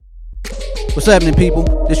What's happening, people?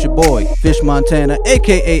 This your boy, Fish Montana,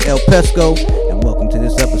 aka El Pesco, and welcome to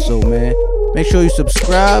this episode, man. Make sure you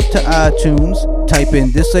subscribe to iTunes, type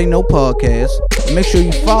in This Ain't No Podcast, and make sure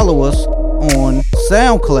you follow us on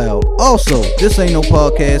SoundCloud. Also, This Ain't No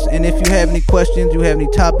Podcast, and if you have any questions, you have any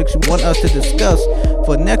topics you want us to discuss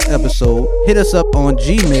for next episode, hit us up on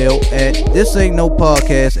Gmail at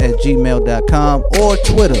thisaintnopodcast@gmail.com or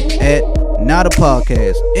Twitter at Not a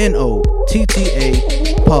Podcast,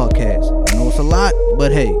 NOTTA Podcast. I know it's a lot,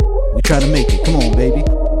 but hey, we try to make it. Come on, baby.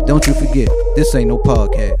 Don't you forget, this ain't no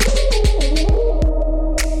podcast.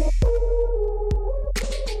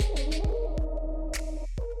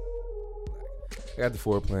 I got the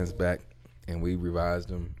floor plans back, and we revised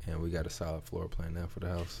them, and we got a solid floor plan now for the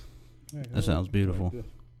house. That sounds beautiful.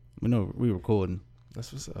 We know we recording.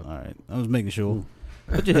 That's what's up. All right, I was making sure.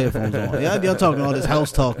 Put your headphones on. Y'all talking all this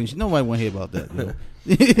house talk and shit. Nobody want to hear about that.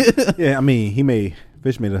 Yeah, I mean,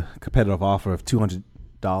 Fish made a competitive offer of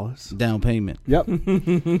 $200 down payment. Yep.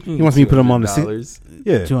 He wants me to put him on the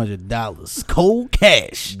 $200 cold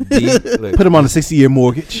cash. D, look, put him on a 60-year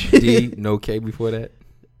mortgage. D, no K before that.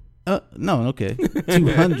 No, okay.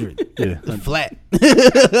 200. Yeah. Flat.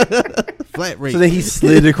 Flat rate. So then he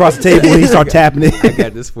slid across the table and he started tapping it. I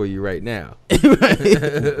got this for you right now.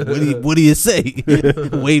 What do you say?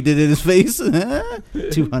 Waved it in his face.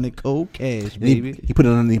 200 cold cash, baby. He put it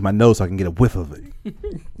underneath my nose so I can get a whiff of it.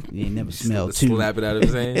 You ain't never smelled two. Slap it out of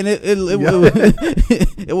his hand. And it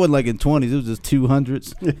wasn't like in 20s. It was just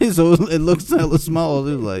 200s. So it looks hella small.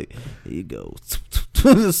 It was like, here you go.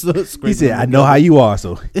 He said, I know how you are,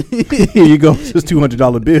 so here you go. Just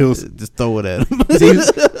 $200 bills. Just throw it at him.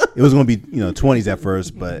 It was going to be 20s at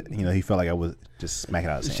first, but he felt like I was just smacking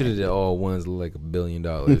out his hand. Should have did all ones look like $1 billion.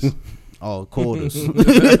 All quarters.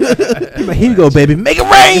 Here you go, baby. Make it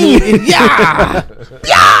rain. Yeah.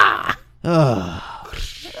 Yeah.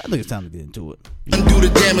 I think it's time to get into it. Undo the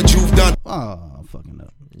damage you've done. Oh, I'm fucking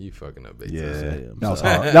up. You fucking up, big Yeah, time.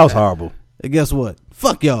 that was horrible. And guess what?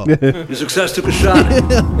 Fuck y'all. Your success took a shot.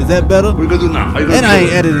 Is that better? What are you gonna do now? And I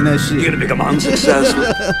ain't editing that You're shit. gonna become unsuccessful.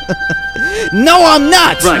 No, I'm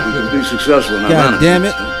not. Right, you can be successful. Not God damn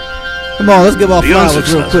it. Come on, let's give our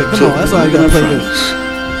flowers real quick. Come on, that's all you gotta play this.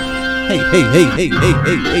 Hey.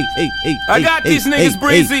 I got these niggas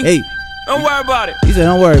breezy. Hey. Don't worry about it. He said,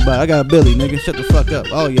 don't worry about it. I got a Billy, nigga. Shut the fuck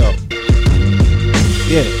up. All y'all.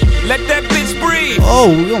 Yeah. Let that bitch breathe. Oh,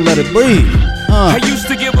 we gonna let it breathe. I used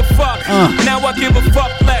to give a fuck. Now I give a fuck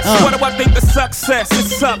less. What do I think of success? It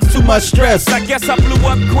sucks. Too much stress. I guess I blew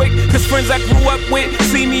up quick. Cause friends I grew up with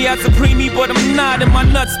see me as a preemie, but I'm not and my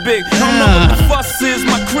nuts big. I don't know what the fuss is.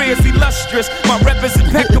 My career's illustrious. My rep is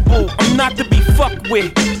impeccable. I'm not to be fucked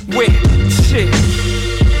with. Shit.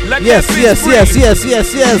 Let Yes.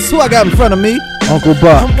 Who I got in front of me? Uncle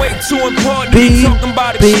Buck. I'm way too important to be talking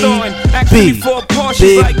about extorting. Actually, for a Porsche,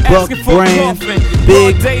 Big like Buck asking for brand, a coffin.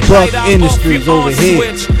 Big Broad daylight, Buck I'm Industries off, over on here.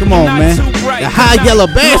 switch. Come on, Not man. too bright, The high not yellow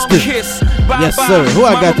long bastard. kiss. Yes, Bye-bye. sir. Who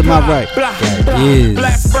I got to my Mama right? blah, That blah. is-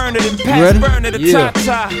 Black Bernard and ready? Pat Bernard, the Yeah.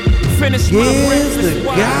 Tata. Finish my Here's ribs, the it's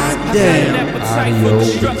wild. goddamn I had an appetite for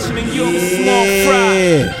destruction and you're a small Yeah.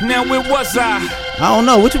 fry. Now where was I? I don't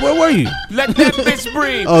know. Where were you? Let that bitch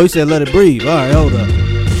breathe. Oh, he said let it breathe. All right, hold up.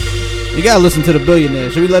 You gotta listen to the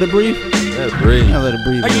billionaire. Should we let it breathe? That breathe. Yeah, let it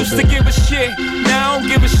breathe. I a used little to bit. give a shit, now I don't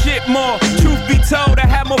give a shit more. Truth be told, I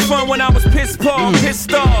had more fun when I was pissed off.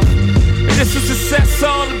 And this is success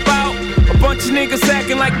all about. A bunch of niggas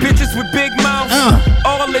acting like bitches with big mouths.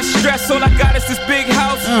 All this stress, all I got is this big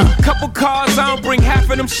house. Couple cars, I don't bring half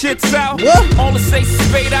of them shits out. What? All the say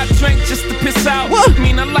spade I drank just to piss out. What? I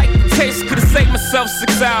mean, I like the taste, could've saved myself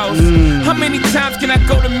 6 hours. How many times can I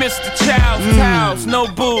go to Mr. Child's? Towels, no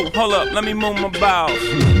boo. Hold up, let me move my bowels.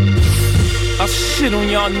 I'll shit on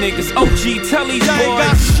y'all niggas. OG, tell these boys. I ain't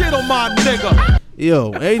got shit on my nigga.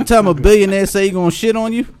 Yo, every time a billionaire say he gonna shit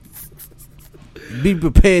on you, be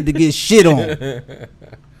prepared to get shit on.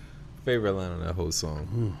 Favorite line on that whole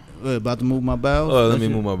song. About to move my bowels. Oh, let me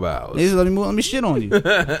move my bowels. He said, let me shit on you.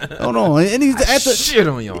 Hold on. And he's after Shit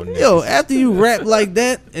on y'all niggas. yo, after you rap like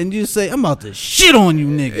that and you say, I'm about to shit on you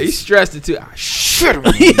He niggas. stressed it too. I shit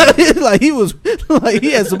on you. Like he was like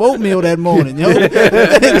he had some oatmeal that morning, yo.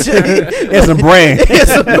 That's some brand. He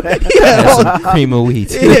had all- Cream of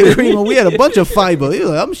wheat. he had cream of- we had a bunch of fiber. He was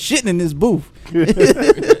like, I'm shitting in this booth.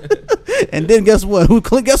 And then guess what?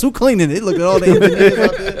 Guess who cleaning it? Look at all the engineers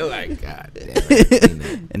out there. Like, God damn it.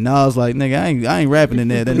 And now I was like, nigga, I ain't rapping in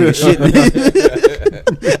there. That nigga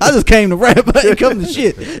shitting. I just came to rap. I ain't come to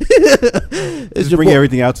shit. It's Just your bring boy.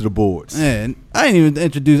 everything out to the boards. Man, I ain't even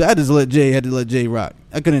introduce. I had to let Jay rock.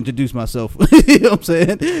 I couldn't introduce myself. You know what I'm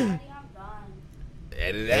saying?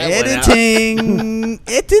 Edit that Editing.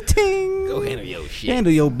 Editing. Go handle your shit.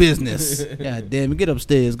 Handle your business. God damn it. Get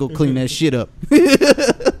upstairs. Go clean that shit up.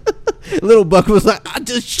 Little Buck was like, I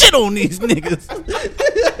just shit on these niggas.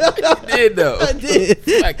 You did, though. I did.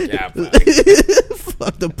 Fuck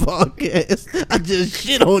Fuck the podcast. I just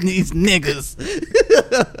shit on these niggas.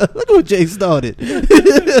 Look what Jay started.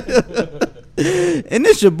 And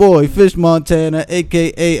this your boy, Fish Montana,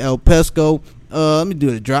 a.k.a. El Pesco. Let me do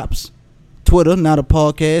the drops. Twitter, not a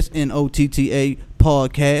podcast, NOTTA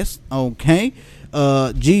podcast. Okay.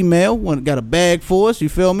 Gmail, got a bag for us. You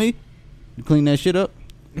feel me? You clean that shit up?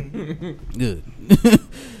 Good.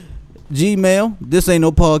 Gmail, this ain't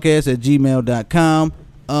no podcast at gmail.com.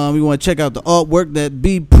 You want to check out the artwork that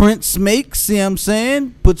B Prince makes, see what I'm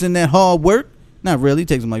saying? Puts in that hard work. Not really,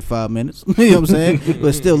 takes him like 5 minutes. You know what I'm saying? But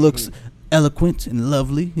it still looks eloquent and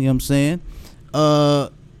lovely. You know what I'm saying?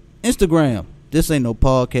 Instagram, this ain't no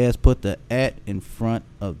podcast. Put the @ in front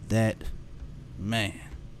of that. Man.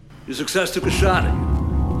 Your success took a shot at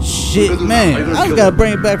you. Shit, man. I just got to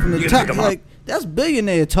bring it back from the top. Like, that's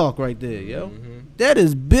billionaire talk right there, yo. That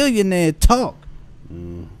is billionaire talk.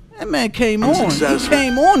 That man came on. He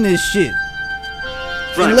came on this shit.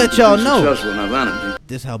 And let y'all know.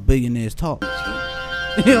 This how billionaires talk. You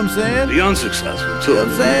know what I'm saying? The unsuccessful, too. You know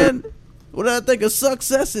what I'm saying? What I think of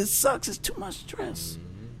success, it sucks. It's too much stress.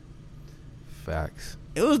 Facts.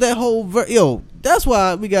 It was that whole... Yo, that's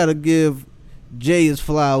why we got to give Jay his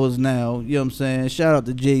flowers now. You know what I'm saying? Shout out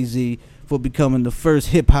to Jay-Z for becoming the first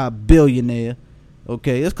hip-hop billionaire.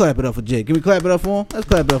 Okay, let's clap it up for Jay. Can we clap it up for him? Let's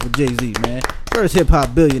clap it up for Jay-Z, man. First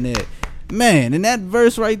hip-hop billionaire. Man, in that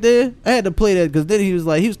verse right there, I had to play that because then he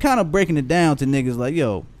was kind of breaking it down to niggas like,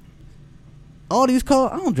 yo, all these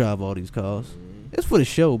cars, I don't drive all these cars. It's for the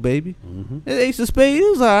show, baby. Ace of Spades, it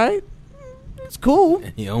was all right. It's cool.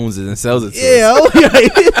 He owns it and sells it to us.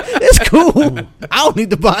 It's cool. I don't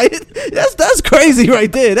need to buy it. That's crazy right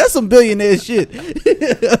there. That's some billionaire shit.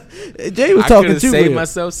 Jay was talking too. I could have saved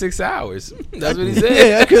myself 6 hours. That's what he said.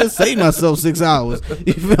 Yeah, I could have saved myself 6 hours.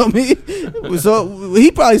 You feel me? So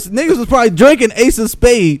niggas was probably drinking Ace of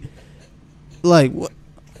Spade. Like, what?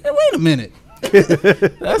 Hey, wait a minute.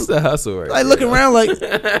 That's the hustle, right? Like looking around, like we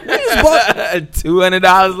just bought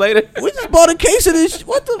 $200 later. We just bought a case of this.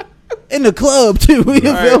 What the? In the club too. You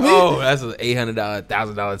feel me? Oh, that's an $800,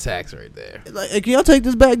 $1,000 tax right there. Like, hey, can y'all take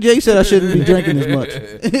this back? Jay said I shouldn't be drinking as much.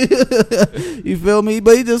 You feel me?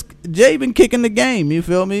 But Jay been kicking the game. You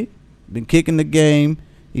feel me? Been kicking the game.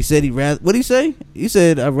 He said what'd he say? He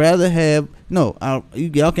said I'd rather have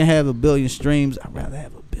y'all can have 1 billion streams. I'd rather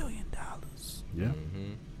have $1 billion. Yeah.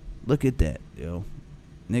 Look at that, yo.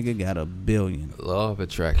 Nigga got 1 billion. Law of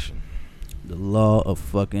attraction. The law of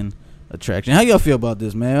fucking attraction. How y'all feel about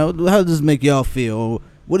this, man? How does this make y'all feel? Or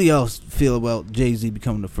what do y'all feel about Jay-Z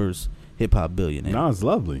becoming the first hip-hop billionaire? No, it's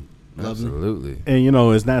lovely. Absolutely. And,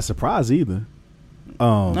 it's not a surprise either.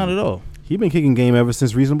 Not at all. He been kicking game ever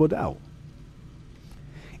since Reasonable Doubt.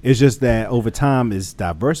 It's just that over time it's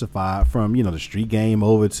diversified from, the street game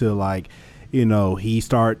over to, he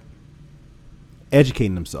start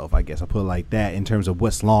educating himself, I guess. I put it like that in terms of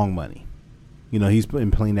what's long money. He's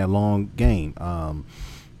been playing that long game.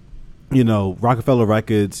 Rockefeller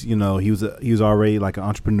Records, he was already like an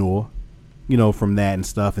entrepreneur, from that and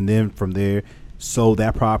stuff. And then from there, sold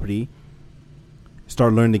that property,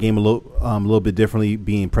 started learning the game a little bit differently,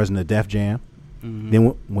 being president of Def Jam.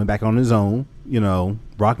 Then went back on his own,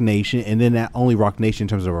 Rock Nation. And then not only Rock Nation in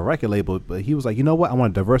terms of a record label, but he was like, you know what? I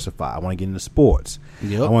want to diversify. I want to get into sports.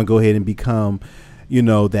 Yep. I want to go ahead and become,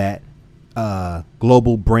 that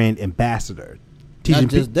global brand ambassador. Not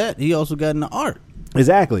just that, he also got into art.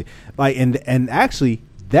 Exactly. And actually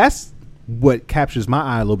that's what captures my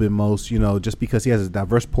eye a little bit most, just because he has a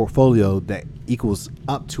diverse portfolio that equals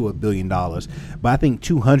up to $1 billion. But I think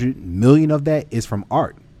 200 million of that is from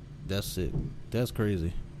art. That's it. That's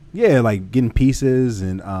crazy. Yeah, like getting pieces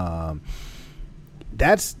and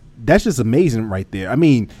that's just amazing right there. I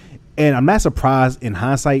mean, and I'm not surprised in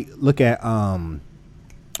hindsight. Look at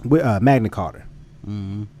Magna Carta.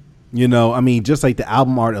 Just like the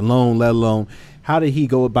album art alone, let alone how did he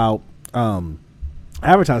go about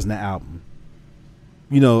advertising that album?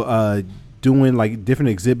 Doing like different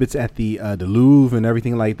exhibits at the Louvre and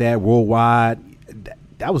everything like that worldwide.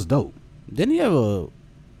 That was dope. Didn't he have a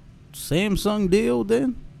Samsung deal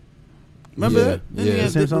then? Remember that? Yeah,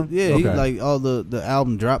 Samsung. Okay. He like all the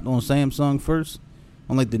album dropped on Samsung first,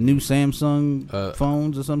 on like the new Samsung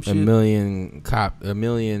phones or some shit. A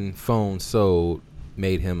million phones sold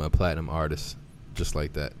made him a platinum artist, just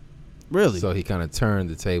like that. Really? So he kind of turned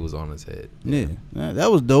the tables on his head. Yeah,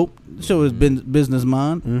 that was dope. Show his business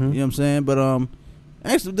mind. You know what I'm saying? But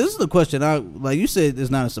Actually, this is the question. Like you said, it's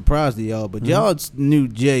not a surprise to y'all, but y'all knew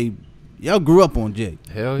Jay. Y'all grew up on Jay.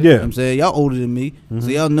 Hell Yeah. yeah. You know what I'm saying? Y'all older than me, so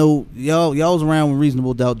y'all know y'all was around when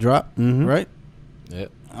Reasonable Doubt dropped, right?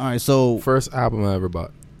 Yep. All right, so First album I ever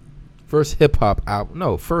bought. First hip hop album.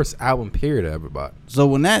 No, first album period I ever bought.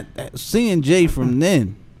 when that seeing Jay from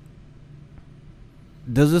then,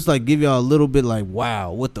 does this like give y'all a little bit like,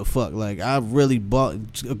 wow, what the fuck? Like I really bought,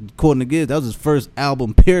 according to Giz, that was his first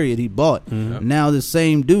album period he bought. Now the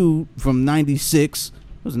same dude from 96,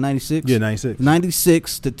 was it 96? Yeah, 96.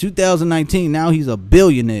 96 to 2019, now he's a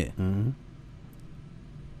billionaire.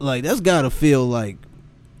 Like that's gotta feel like,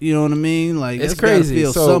 you know what I mean? Like It's that's gotta crazy.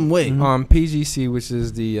 feel So, some way. PGC, which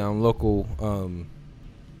is the local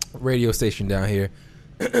radio station down here,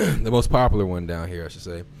 the most popular one down here, I should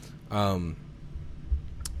say.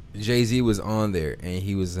 Jay-Z was on there, and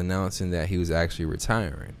he was announcing that he was actually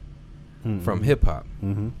retiring from hip hop.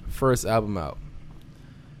 First album out.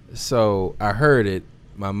 So I heard it.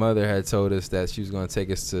 My mother had told us that she was going to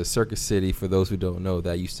take us to Circus City. For those who don't know,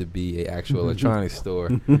 that used to be an actual electronics store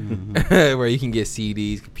where you can get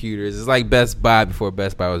CDs, computers. It's like Best Buy before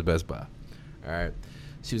Best Buy was Best Buy. All right.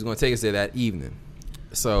 She was going to take us there that evening.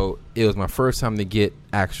 So it was my first time to get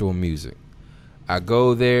actual music. I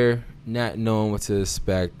go there not knowing what to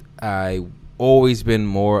expect. I always been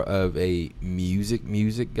more of a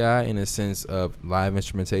music guy in a sense of live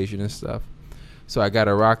instrumentation and stuff. So I got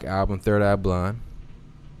a rock album, Third Eye Blind,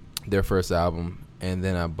 their first album, and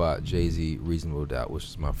then I bought Jay-Z Reasonable Doubt, which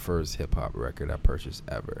was my first hip-hop record I purchased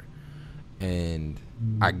ever. And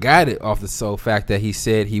I got it off the sole fact that he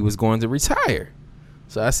said he was going to retire.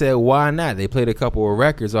 So I said, why not? They played a couple of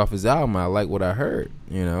records off his album. I like what I heard,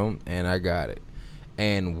 and I got it.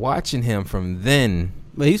 And watching him from then...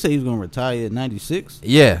 But he said he was going to retire at 96?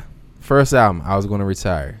 Yeah. First album, I was going to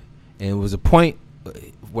retire. And it was a point...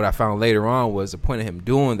 What I found later on was the point of him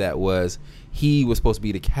doing that was he was supposed to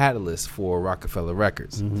be the catalyst for Rockefeller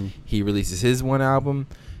Records. He releases his one album,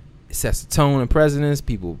 sets the tone and precedence.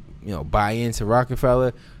 People, buy into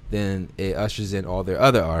Rockefeller. Then it ushers in all their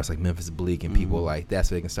other artists like Memphis Bleak and people like that,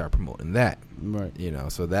 so they can start promoting that. Right.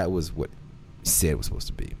 So that was what he said it was supposed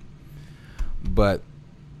to be. But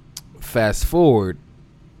fast forward,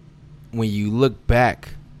 when you look back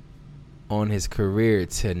on his career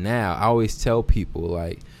to now, I always tell people,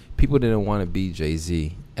 like, people didn't want to be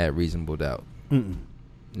Jay-Z at Reasonable Doubt. You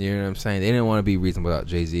know what I'm saying? They didn't want to be Reasonable Doubt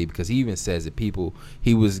Jay-Z because he even says that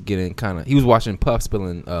he was watching Puff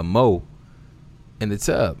spilling Mo in the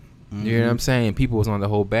tub. You know what I'm saying? People was on the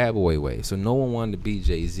whole bad boy way. So no one wanted to be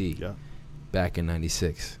Jay-Z back in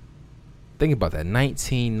 96. Think about that.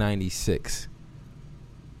 1996.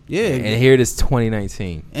 Yeah. And here it is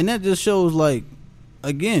 2019. And that just shows, like,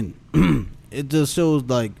 again, it just shows,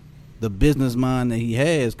 like, the business mind that he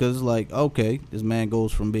has. Because it's like, okay, this man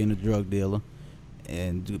goes from being a drug dealer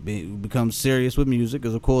and becomes serious with music.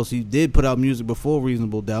 Because, of course, he did put out music before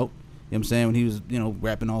Reasonable Doubt. You know what I'm saying? When he was,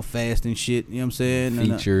 rapping all fast and shit. You know what I'm saying?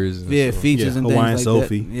 Features. And, features and Hawaiian things like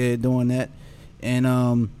Sophie. that. Yeah, doing that.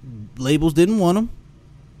 And labels didn't want him.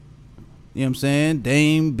 You know what I'm saying?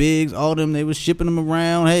 Dame, Biggs, all them, they was shipping them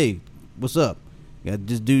around. Hey, what's up? Got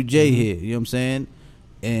this dude Jay here. You know what I'm saying?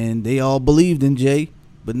 And they all believed in Jay,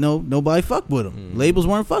 but nobody fucked with him. Labels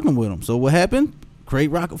weren't fucking with him. So what happened? Create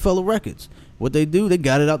Rockefeller Records. What they do, they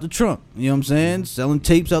got it out the trunk. You know what I'm saying? Selling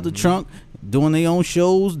tapes out the trunk, doing their own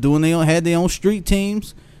shows, had their own street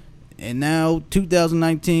teams. And now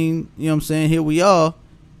 2019, you know what I'm saying? Here we are.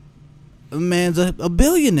 The man's a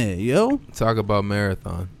billionaire, yo. Talk about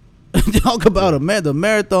marathon. Talk about the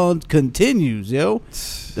marathon continues, yo.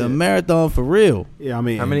 The marathon for real. Yeah, I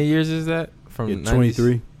mean, How many years is that? From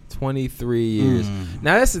 23. 23 years.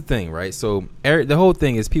 Now that's the thing, right? So the whole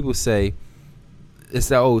thing is people say, it's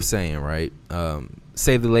that old saying, right?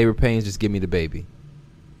 Save the labor pains, just give me the baby.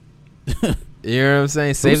 You know what I'm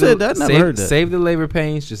saying? Who said that? Never heard that. Save the labor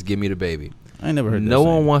pains, just give me the baby. I ain't never heard that. No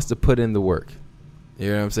one saying. wants to put in the work.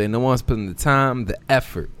 You know what I'm saying? No one wants to put in the time, the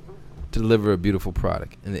effort to deliver a beautiful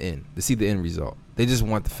product in the end, to see the end result. They just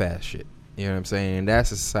want the fast shit. You know what I'm saying? And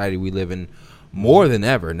that's a society we live in more than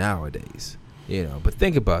ever nowadays. But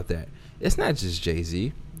think about that. It's not just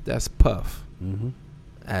Jay-Z. That's Puff.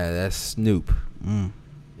 That's Snoop.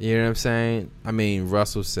 You know what I'm saying? I mean,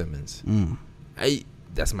 Russell Simmons.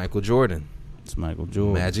 That's Michael Jordan. It's Michael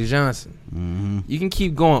Jordan. Magic Johnson. You can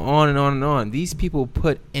keep going on and on and on. These people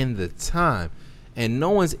put in the time. And no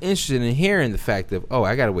one's interested in hearing the fact of,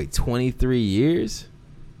 I got to wait 23 years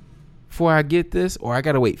before I get this, or I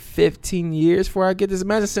got to wait 15 years before I get this.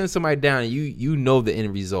 Imagine sending somebody down and you know the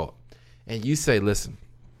end result. And you say, listen,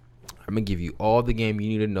 I'm going to give you all the game you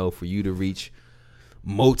need to know for you to reach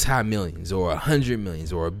multi-millions or 100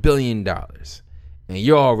 millions or $1 billion, and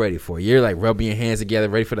you're all ready for it. You're like rubbing your hands together,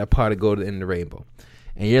 ready for that pot to go to the end of the rainbow.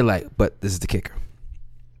 And you're like, but this is the kicker.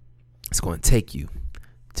 It's going to take you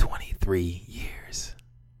 23 years.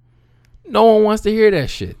 No one wants to hear that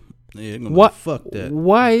shit. Yeah, gonna What? Fuck that.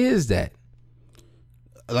 Why is that?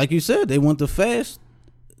 Like you said, they want the fast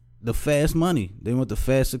money. They want the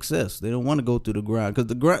fast success. They don't want to go through the grind, because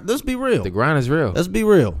the grind. Let's be real. The grind is real. Let's be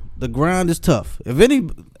real. The grind is tough. I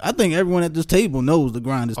think everyone at this table knows the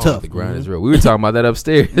grind is tough. The grind is real. We were talking about that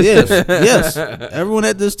upstairs. Yes. Everyone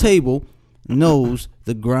at this table knows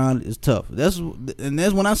the grind is tough. That's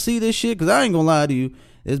when I see this shit, because I ain't gonna lie to you.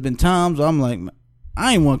 There's been times where I'm like,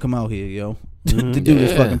 I ain't want to come out here, yo, to do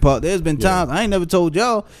this fucking part. There's been times, I ain't never told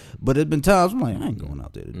y'all, but there's been times I'm like, I ain't going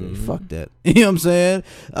out there today. Fuck that. You know what I'm saying?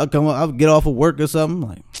 I'll get off of work or something, I'm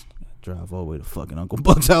like, drive all the way to fucking Uncle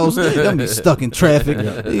Buck's house. I'm be stuck in traffic.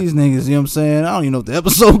 These niggas, you know what I'm saying? I don't even know if the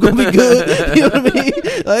episode gonna be good. You know what I mean?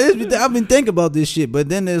 Like, I've been thinking about this shit, but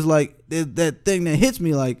then there's that thing that hits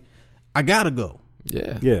me like, I gotta go.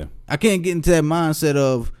 Yeah. I can't get into that mindset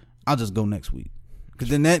of I'll just go next week, because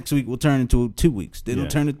then next week will turn into 2 weeks. Then it'll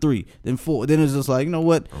turn to 3, then 4. Then it's just like, you know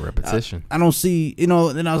what? A repetition. I don't see, Then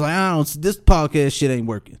I was like, this podcast shit ain't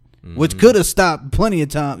working, which could have stopped plenty of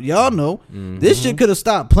times. Y'all know this shit could have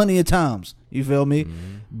stopped plenty of times. You feel me?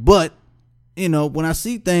 But when I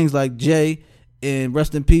see things like Jay, and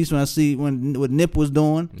rest in peace, when I see what Nip was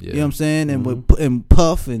doing, you know what I'm saying, and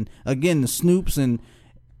Puff, and again the Snoops, and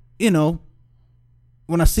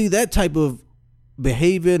when I see that type of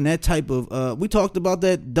behavior and that type of we talked about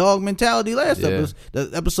that dog mentality last episode,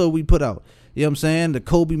 the episode we put out. You know what I'm saying? The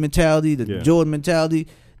Kobe mentality, the Jordan mentality,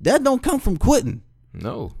 that don't come from quitting.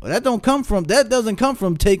 No. That doesn't come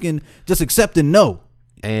from just accepting no.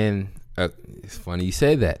 And it's funny you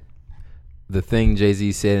say that. The thing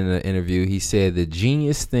Jay-Z said in an interview, he said the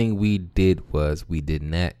genius thing we did was we did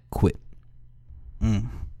not quit.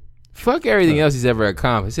 Fuck everything else he's ever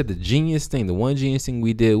accomplished. He said the one genius thing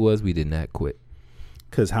we did was we did not quit.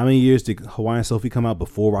 Because how many years did Hawaiian Sophie come out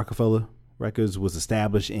before Rockefeller Records was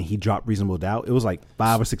established and he dropped Reasonable Doubt? It was like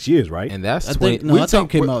 5 or 6 years, right? And that's I think it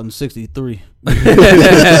came out in 63.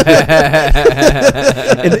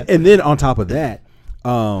 and then on top of that,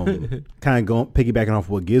 kind of piggybacking off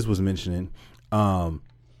what Giz was mentioning,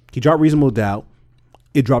 he dropped Reasonable Doubt.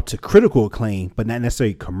 It dropped to critical acclaim, but not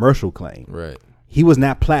necessarily commercial acclaim. Right. He was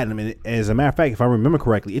not platinum, and as a matter of fact, if I remember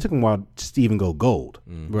correctly, it took him a while to even go gold.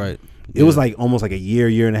 Right. It was like almost like a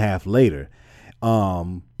year and a half later.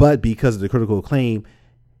 But because of the critical acclaim,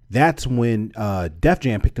 that's when Def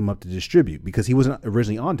Jam picked him up to distribute, because he wasn't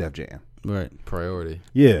originally on Def Jam. Right. Priority.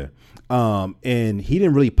 Yeah. And he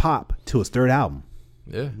didn't really pop till his third album.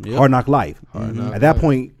 Yeah. Hard Knock Life. At that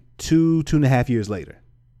point, 2.5 years later.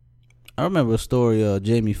 I remember a story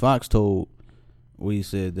Jamie Foxx told, where he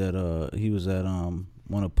said that he was at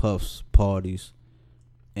one of Puff's parties,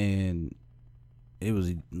 and it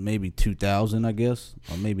was maybe 2000, I guess,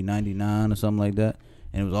 or maybe 99 or something like that,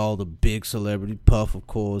 and it was all the big celebrity, Puff, of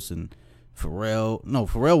course, and Pharrell. No,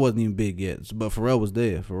 Pharrell wasn't even big yet, but Pharrell was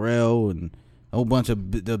there. Pharrell and a whole bunch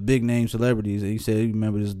of the big name celebrities. And he said he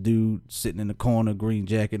remember this dude sitting in the corner, green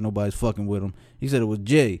jacket, nobody's fucking with him. He said it was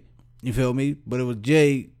Jay. You feel me? But it was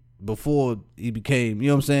Jay before he became, you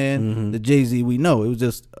know what I'm saying, the Jay-Z we know. It was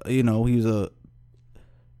just, he was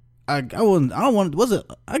I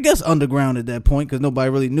guess underground at that point, because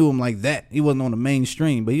nobody really knew him like that. He wasn't on the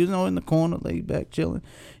mainstream, but he was in the corner, laid back, chilling.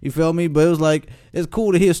 You feel me? But it was like, it's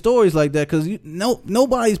cool to hear stories like that, because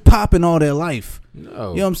nobody's popping all their life. No. You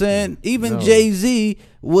know what I'm saying? Even Jay-Z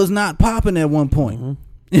was not popping at one point.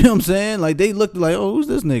 You know what I'm saying? Like, they looked like, oh, who's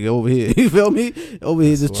this nigga over here? You feel me? Over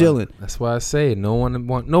here just chilling. That's why I say no one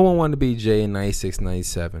wanted to be Jay in 96,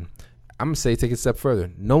 97. I'm going to say take it a step further.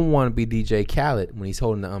 No one wanted to be DJ Khaled when he's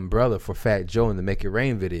holding the umbrella for Fat Joe in the Make It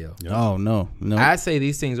Rain video. Oh, no. I say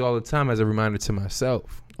these things all the time as a reminder to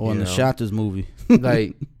myself. Or in the Shotters movie.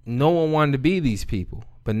 Like, no one wanted to be these people.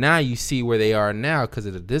 But now you see where they are now because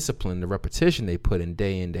of the discipline, the repetition they put in,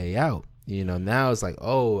 day out. Now it's like,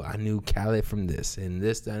 oh, I knew Khaled from this and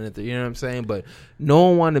this, that, and that. You know what I'm saying? But no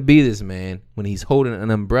one wanted to be this man when he's holding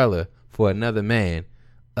an umbrella for another man,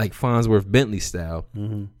 like Farnsworth Bentley style,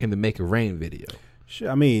 in the Make It Rain video. Sure.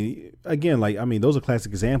 I mean, again, those are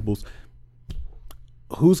classic examples.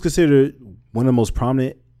 Who's considered one of the most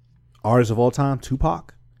prominent artists of all time?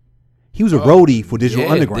 Tupac. He was a roadie for Digital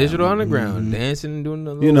Underground. Digital Underground, dancing and doing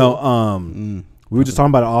the little... we were just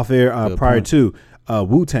talking about it off air prior to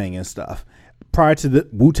Wu-Tang and stuff. Prior to the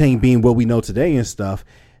Wu-Tang being what we know today and stuff,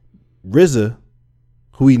 RZA,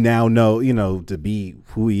 who we now know, to be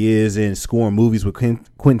who he is and scoring movies with Quentin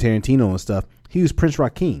Tarantino and stuff, he was Prince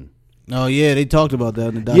Rakeem. Oh yeah, they talked about that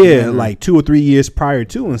in the documentary. Yeah, like 2 or 3 years prior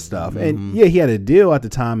to and stuff. And yeah, he had a deal at the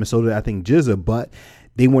time, and so did I think Jizza, but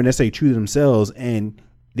they weren't necessarily true to themselves, and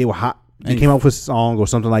they were hot. They came up with a song or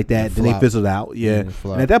something like that, then they fizzled out. Yeah,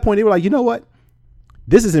 and at that point they were like, you know what,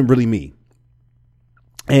 this isn't really me.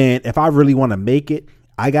 And if I really want to make it,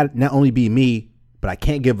 I got to not only be me, but I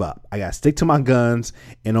can't give up. I got to stick to my guns,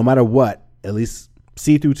 and no matter what, at least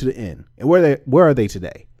see through to the end. And where are they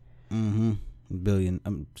today?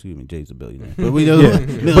 Excuse me, Jay's a billionaire, but we know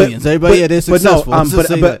millions. Everybody, they're successful.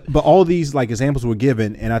 But all these like examples were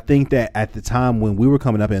given, and I think that at the time when we were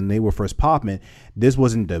coming up and they were first popping, this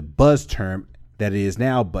wasn't the buzz term that it is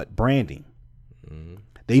now, but branding.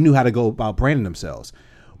 They knew how to go about branding themselves.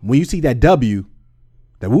 When you see that W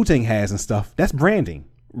that Wu-Tang has and stuff, that's branding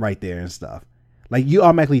right there and stuff. Like you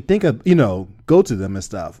automatically think of, go to them and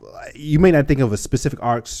stuff. You may not think of a specific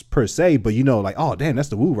arts per se, but like, oh damn, that's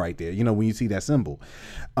the Wu right there. When you see that symbol.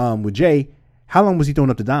 With Jay, how long was he throwing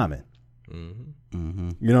up the diamond? You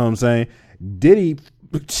know what I'm saying? Diddy,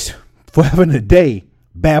 forever and a day,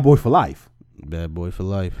 bad boy for life. Bad boy for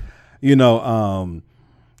life. Snoop,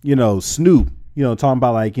 talking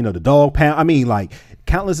about like, the dog pound. I mean, like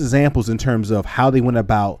countless examples in terms of how they went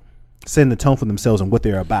about setting the tone for themselves and what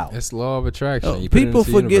they're about. It's law of attraction. People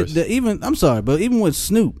forget that even with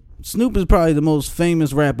Snoop is probably the most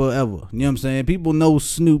famous rapper ever. You know what I'm saying? People know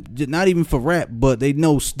Snoop, not even for rap, but they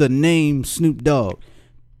know the name Snoop Dogg.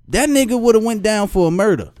 That nigga would have went down for a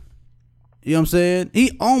murder. You know what I'm saying?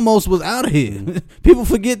 He almost was out of here. People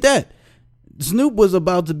forget that. Snoop was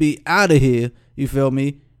about to be out of here. You feel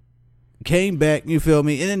me? Came back. You feel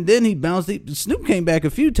me? And then he bounced. Snoop came back a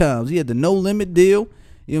few times. He had the No Limit deal.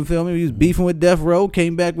 You feel me? He was beefing with Death Row,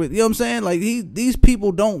 came back with, you know what I'm saying? Like these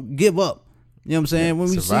people don't give up. You know what I'm saying? When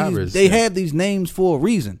we see they have these names for a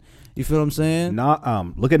reason. You feel what I'm saying?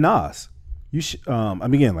 Look at Nas.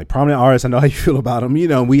 Again, like prominent artists, I know how you feel about him.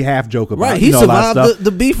 We half joke about. Right, he survived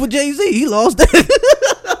the beef with Jay-Z. He lost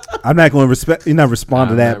that. I'm not going to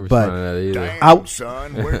respond to that, but damn,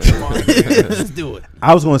 son, where's your money? Let's do it.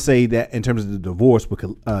 I was going to say that in terms of the divorce with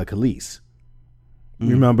Khalees.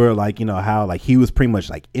 Remember, like, how like he was pretty much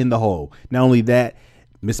like in the hole. Not only that,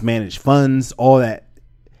 mismanaged funds, all that,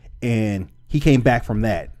 and he came back from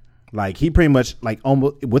that. Like he pretty much like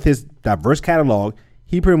almost with his diverse catalog,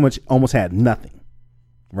 he pretty much almost had nothing,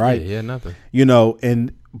 right? Yeah, nothing.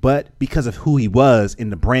 But because of who he was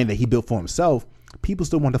and the brand that he built for himself, people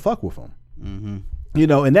still want to fuck with him.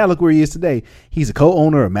 And now look where he is today. He's a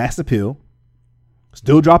co-owner of Mass Appeal,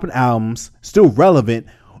 still dropping albums, still relevant.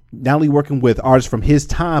 Not only working with artists from his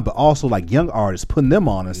time, but also like young artists, putting them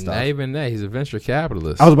on and stuff. Not even that. He's a venture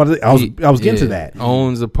capitalist. I was getting to that.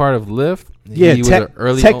 Owns a part of Lyft. Yeah,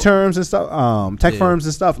 tech terms and stuff. Tech firms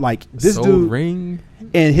and stuff. Like this dude, Ring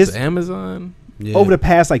and his Amazon. Yeah. Over the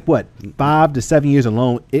past 5 to 7 years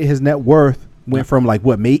alone, his net worth went from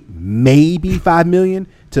maybe 5 million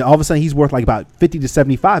to all of a sudden he's worth like about 50 to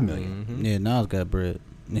 75 million. Yeah, Nas got bread.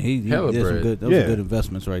 He did bread. some good. Those are good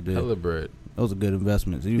investments right there. Hella bread. Those are good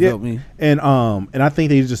investments. You felt me? And I think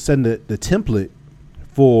they just setting the template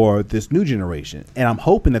for this new generation. And I'm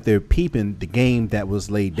hoping that they're peeping the game that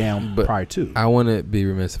was laid down prior to. I want to be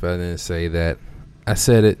remiss if I didn't say that. I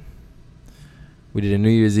said it. We did a New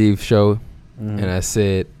Year's Eve show, and I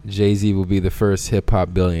said Jay-Z will be the first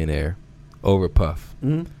hip-hop billionaire over Puff.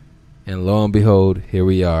 And lo and behold, here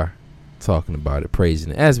we are talking about it,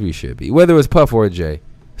 praising it, as we should be. Whether it was Puff or Jay,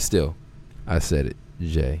 still, I said it,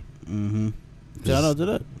 Jay. Shout out to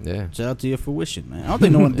that. Yeah. Shout out to your fruition, man. I don't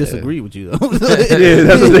think no one disagreed with you though. That's the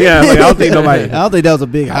thing. I don't think nobody. I don't think that was a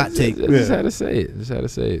big hot take. I just had to say it. You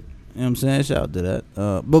know what I'm saying? Shout out to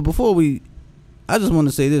that. But before I just want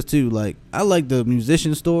to say this too. Like I like the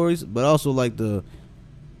musician stories, but also like the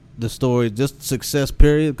stories, just success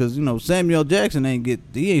period. Because Samuel Jackson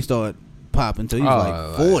he ain't started popping until he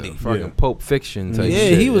was 40. Fucking Pulp Fiction type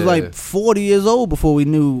shit. He was like 40 years old before we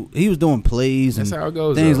knew he was doing plays and how it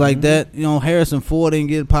goes, things like that. Harrison Ford didn't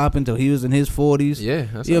get popping until he was in his 40s. Yeah,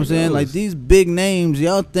 that's you know what I'm saying? Like these big names,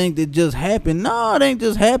 y'all think that just happened. No, it ain't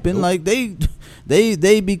just happened. Like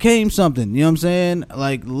they became something. You know what I'm saying?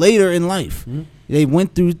 Like later in life, they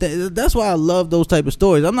went through. That's why I love those type of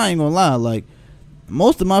stories. I'm not even gonna lie. Like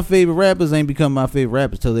most of my favorite rappers ain't become my favorite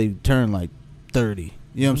rappers till they turn like 30.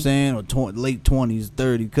 You know what I'm saying? Or late 20s,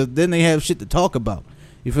 30. Because then they have shit to talk about.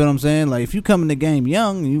 You feel what I'm saying? Like, if you come in the game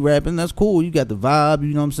young and you rapping, that's cool. You got the vibe,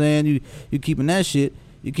 you know what I'm saying? You keeping that shit.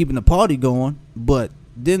 You keeping the party going. But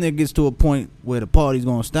then it gets to a point where the party's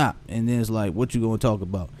going to stop. And then it's like, what you going to talk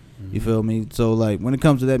about? You feel me? So, like, when it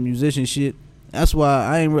comes to that musician shit, that's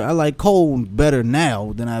why I like Cole better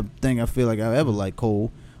now than I feel like I ever liked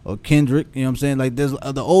Cole. or Kendrick. You know what I'm saying? Like, there's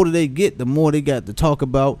the older they get, the more they got to talk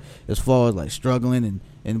about as far as like struggling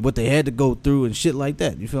and what they had to go through and shit like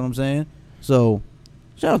that. You feel what I'm saying? So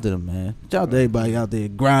shout out to them, man. Shout out to everybody out there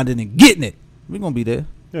grinding and getting it. We gonna be there.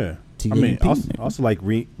 Yeah. TNP, I mean, nigga. also like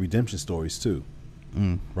redemption stories too.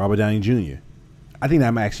 Robert Downey Jr. I think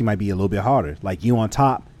that might be a little bit harder. Like, you on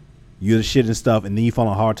top, you're the shit and stuff, and then you fall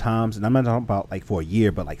on hard times. And I'm not talking about like for a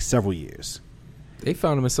year, but like several years. They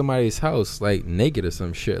found him in somebody's house, like naked or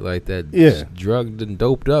some shit like that. Yeah. Drugged and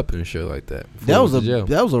doped up and shit like that. That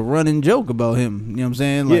was a running joke about him. You know what I'm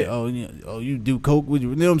saying? Like, Yeah. you do coke with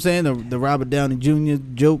you know what I'm saying? The Robert Downey Jr.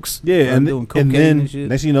 jokes. Yeah, and doing cocaine then and shit.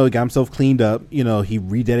 next thing you know, he got himself cleaned up. You know, he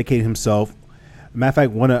rededicated himself. Matter of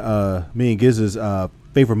fact, one of me and Giz's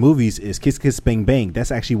favorite movies is Kiss Kiss Bang Bang.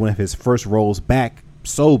 That's actually one of his first roles back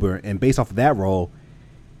sober, and based off of that role,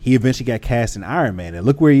 he eventually got cast in Iron Man. And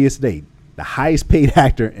look where he is today, the highest paid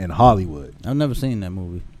actor in Hollywood. I've never seen that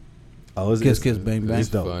movie. Oh, Kiss Kiss Bang Bang. It's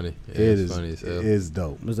dope. Funny. It It's is funny as hell. It is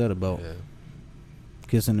dope. What's that about? Yeah.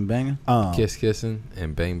 Kissing and banging? Kissing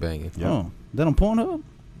and bang banging. Yep. Oh, that on Pornhub?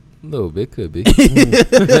 A little bit could be.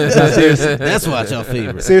 That's why it's your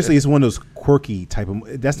favorite. Seriously, it's one of those quirky type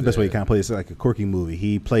of. That's the best way to kind of play it. It's like a quirky movie.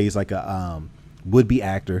 He plays like a would-be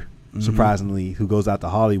actor, surprisingly, who goes out to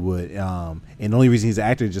Hollywood. And the only reason he's an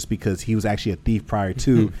actor is just because he was actually a thief prior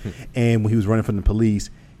to, and when he was running from the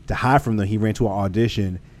police to hide from them, he ran to an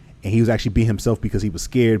audition, and he was actually being himself because he was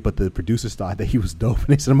scared. But the producers thought that he was dope, and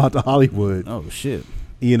they sent him out to Hollywood. Oh shit!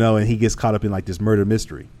 You know, and he gets caught up in like this murder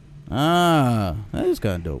mystery. Ah, that is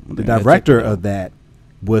kind of dope. The director of that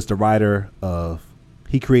was the writer of.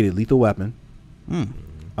 He created Lethal Weapon.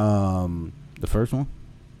 The first one.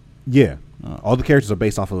 Yeah. Oh. All the characters are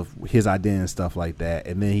based off of his idea and stuff like that.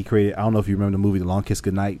 And then he created, I don't know if you remember the movie The Long Kiss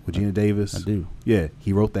Goodnight with Gina Davis. I do. Yeah,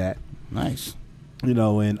 he wrote that. Nice. You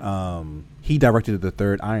know, and he directed the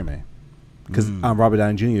third Iron Man. Because Robert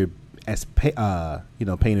Downey Jr., as paying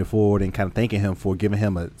it forward and kind of thanking him for giving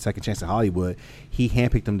him a second chance in Hollywood, he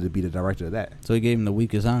handpicked him to be the director of that. So he gave him the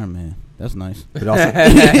weakest Iron Man. That's nice. But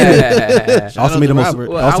also made the most. Robert.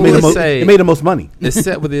 Well, Also I made the would most. say- It made the most money.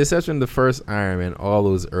 Except with the exception of the first Iron Man, all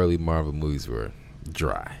those early Marvel movies were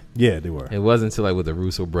dry. Yeah, they were. It wasn't until like with the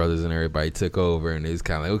Russo brothers and everybody took over, and it was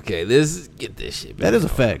kind of like, okay, let's get this shit back. That is a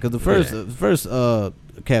fact because the first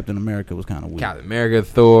Captain America was kind of weak. Captain America,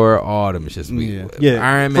 Thor, all them just weak. Yeah. Yeah,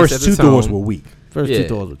 Iron Man set first the two tone. doors were weak. First Yeah. two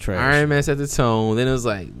Thors were trash. Iron Man set the tone. Then it was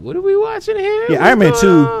like, what are we watching here? Yeah, What's Iron Man going 2,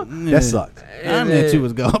 on? Yeah. that sucked. Iron Man 2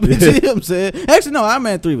 was garbage. You know what I'm saying? Actually, no, Iron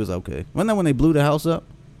Man 3 was okay. Wasn't that when they blew the house up?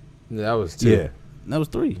 That was 2. Yeah, That was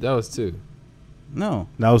 3. That was 2. No.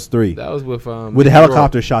 that was 3. That was with With the New York.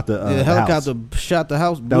 helicopter shot the the helicopter house. shot the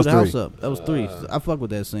house, blew was the house 3. up. That was 3. I fuck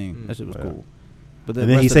with that scene. That shit was cool. But the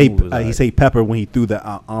And then rest he of the saved movie was he alright. saved Pepper when he threw the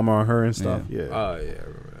armor on her and stuff. Yeah. Yeah. Oh yeah, I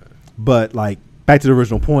remember that. But like back to the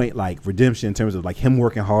original point, like redemption in terms of like him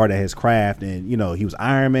working hard at his craft, and you know he was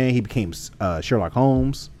Iron Man. He became Sherlock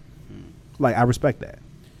Holmes. Like I respect that.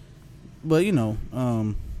 But you know,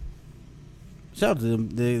 shout out to them.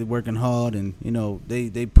 They're working hard, and you know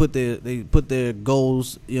they put their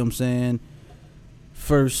goals. You know what I'm saying,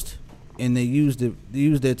 first, and they used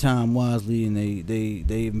their time wisely, and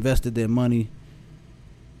they invested their money.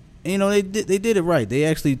 And, you know they did it right. They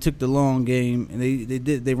actually took the long game, and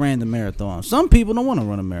they ran the marathon. Some people don't want to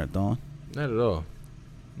run a marathon. Not at all.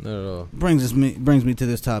 Not at all. Brings me to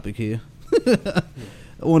this topic here. I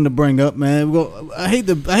wanted to bring up, man. I hate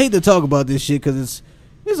to talk about this shit because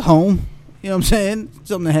it's home. You know what I'm saying?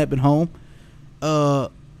 Something that happened home.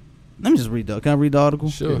 Let me just read Can I read the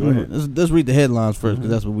article? Sure. Go ahead. Let's read the headlines first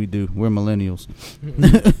because that's what we do. We're millennials.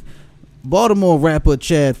 Baltimore rapper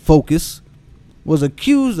Chad Focus was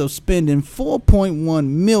accused of spending $4.1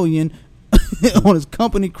 million on his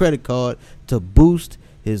company credit card to boost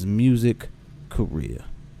his music career.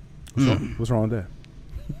 What's wrong with that?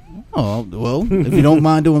 Oh well, if you don't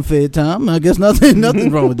mind doing fair time, I guess nothing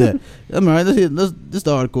wrong with that. I'm all right. This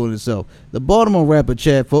the article in itself. The Baltimore rapper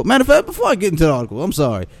Chad Focus. Matter of fact, before I get into the article, I'm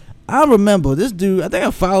sorry. I remember this dude. I think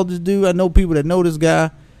I followed this dude. I know people that know this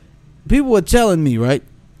guy. People were telling me, right?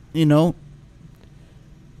 You know,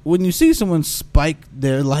 when you see someone spike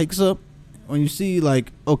their likes up, when you see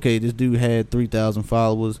like, okay, this dude had 3,000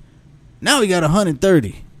 followers, now he got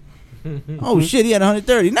 130. Oh shit, he had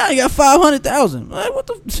 130. Now he got 500,000. Like, what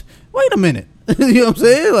the? Wait a minute. You know what I'm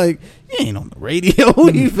saying? Like, you ain't on the radio.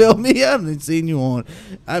 You feel me? I haven't seen you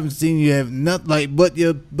have nothing like, but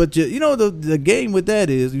you know the game with that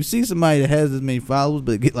is you see somebody that has this many followers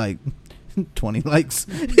but get like 20 likes,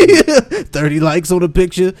 30 likes on a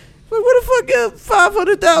picture. Like, where the fuck got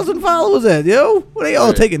 500,000 followers at, yo? Were they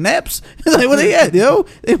all taking naps? Like, where they at, yo?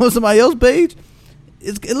 They on somebody else's page?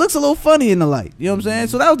 it looks a little funny in the light. You know what I'm saying?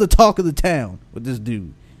 So that was the talk of the town with this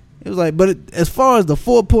dude. It was like, but as far as the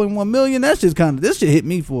 4.1 million, that's just kind of, this shit hit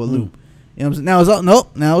me for a loop. You know what I'm saying? Now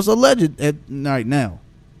now it's alleged. Right now,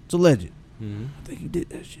 it's alleged. I think he did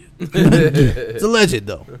that shit. It's alleged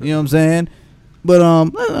though. You know what I'm saying? But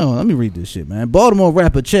let me read this shit, man. Baltimore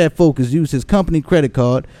rapper Chad Focus used his company credit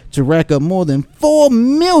card to rack up more than $4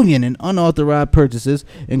 million in unauthorized purchases,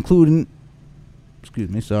 including. Excuse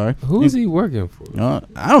me, sorry. Who's he working for?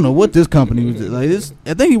 I don't know what this company was like.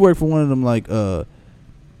 I think he worked for one of them like I'm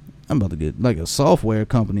about to get like a software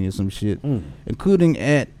company or some shit, including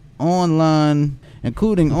online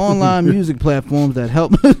music platforms that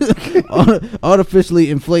help artificially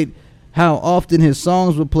inflate how often his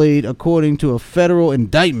songs were played, according to a federal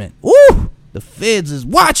indictment. Woo! The feds is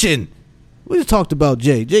watching. We just talked about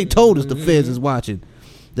Jay. Jay told us the feds is watching.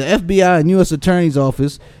 The FBI and U.S. Attorney's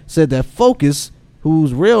Office said that Focus,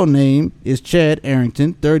 whose real name is Chad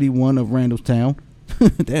Arrington, 31 of Randallstown.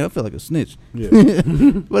 Damn, I feel like a snitch. Yeah.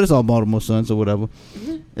 But it's all Baltimore Sun, so whatever.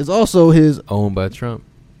 It's also his... Owned by Trump.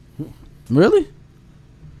 Really?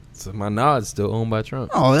 So my nod's still owned by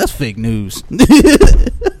Trump. Oh, that's fake news. Look at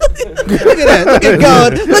that. Look at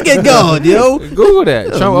God. Look at God, yo. Google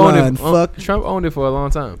that. Trump owned it for a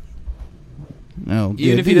long time. No,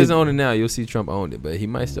 Even if he doesn't own it now, you'll see Trump owned it, but he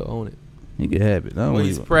might still own it. He could have it.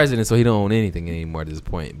 He's president, so he don't own anything anymore at this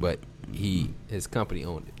point, but his company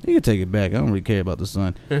owned it. He can take it back. I don't really care about the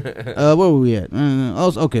Sun. Where were we at?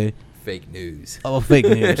 Okay. Fake news. Oh, fake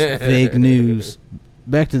news. Fake news.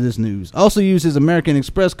 Back to this news. Also used his American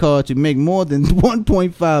Express card to make more than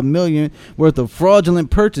 $1.5 million worth of fraudulent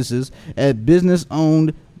purchases at businesses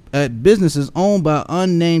owned by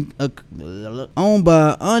unnamed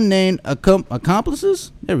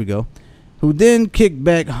accomplices. There we go. Who then kicked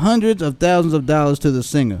back hundreds of thousands of dollars to the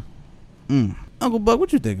singer. Uncle Buck,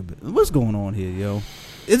 what you think of it? What's going on here, yo?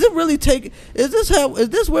 Is it really is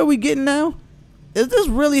this where we getting now? Is this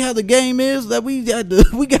really how the game is? That we gotta,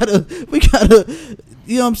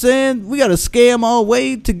 you know what I'm saying? We gotta scam our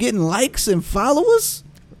way to getting likes and followers?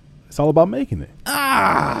 It's all about making it.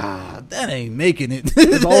 That ain't making it.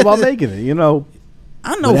 It's all about making it, you know.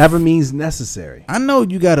 I know whatever means necessary. I know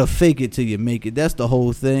you gotta fake it till you make it. That's the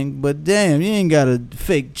whole thing. But damn, you ain't gotta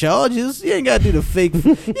fake charges. You ain't gotta do the fake.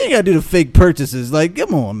 You ain't gotta do the fake purchases. Like,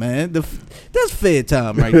 come on, man. That's fair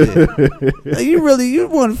time right there. Like, you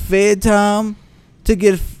want fair time to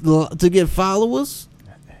get followers?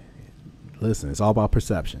 Listen, it's all about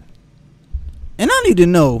perception. And I need to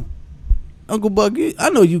know, Uncle Buck, I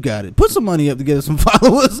know you got it. Put some money up to get us some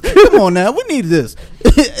followers. Come on now, we need this.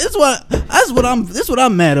 That's what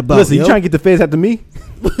I'm mad about. Listen, you trying to get the feds after me?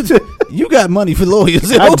 You got money for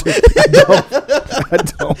lawyers. I don't.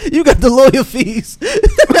 You got the lawyer fees.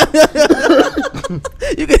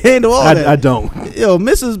 You can handle all that. I don't. Yo,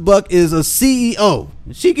 Mrs. Buck is a CEO.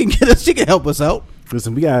 She can help us out.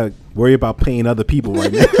 Listen, we gotta worry about paying other people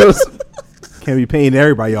right now. Can't be paying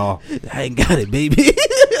everybody, y'all. I ain't got it, baby.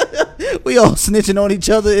 We all snitching on each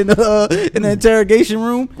other in the interrogation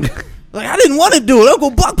room. Like, I didn't want to do it.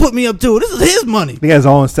 Uncle Buck put me up to it. This is his money. You guys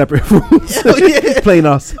all in separate rooms, playing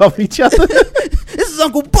off each other. This is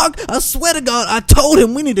Uncle Buck. I swear to God, I told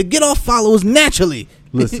him we need to get our followers naturally.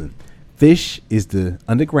 Listen, Fish is the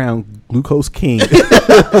underground glucose king of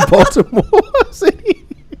Baltimore City.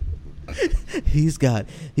 He's got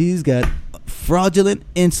fraudulent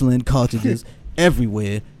insulin cartridges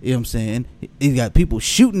everywhere. You know what I'm saying? He's got people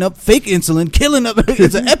shooting up fake insulin, killing up.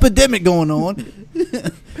 It's an epidemic going on.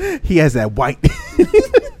 He has that white,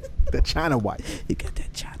 the China white. He got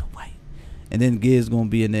that China white. And then Giz gonna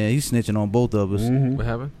be in there. He's snitching on both of us. Mm-hmm. What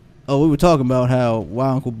happened? Oh, we were talking about why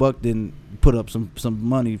Uncle Buck didn't put up some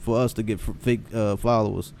money for us to get fake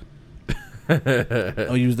followers.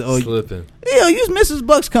 Slipping. Yeah, use Mrs.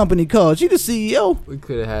 Buck's company card. She the CEO. We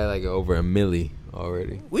could have had like over $1 million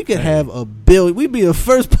already. We could have $1 billion. We'd be the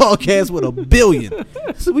first podcast with $1 billion.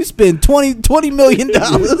 So we spend $20 million.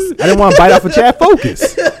 I didn't want to bite off of Chad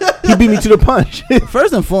Focus. He beat me to the punch.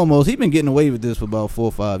 First and foremost, he's been getting away with this for about 4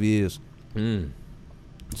 or 5 years.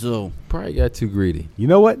 So probably got too greedy. You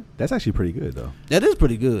know what? That's actually pretty good though. That is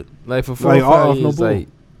pretty good. Like for 4 or 5 years, like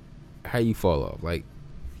how you fall off? Like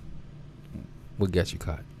what got you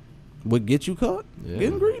caught? What get you caught? Yeah.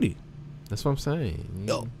 Getting greedy. That's what I'm saying.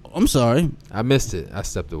 Yo, I'm sorry. I missed it. I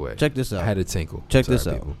stepped away. Check this out. I had a tinkle. Check this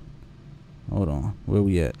out. Hold on. Where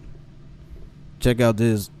we at? Check out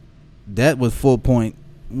this. That was 4.1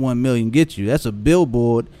 million get you. That's a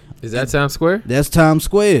billboard. Is that Times Square? That's Times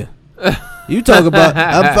Square. You talk about.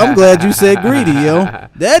 I'm glad you said greedy, yo.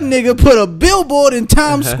 That nigga put a billboard in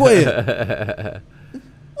Times Square.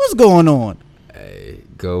 What's going on? Hey,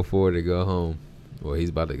 go for it or go home. Well, he's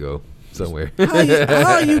about to go somewhere.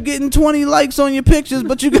 How are you getting 20 likes on your pictures,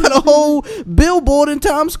 but you got a whole billboard in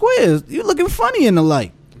Times Square? You looking funny in the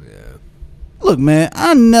light. Yeah. Look, man,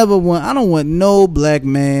 I don't want no black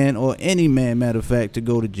man or any man, matter of fact, to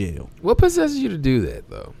go to jail. What possesses you to do that,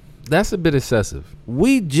 though? That's a bit excessive.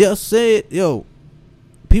 We just said, yo,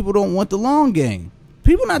 people don't want the long game.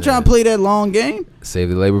 People not trying to play that long game. Save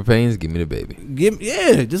the labor pains, give me the baby.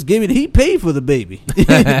 Just give me. He paid for the baby. He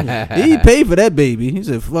paid for that baby. He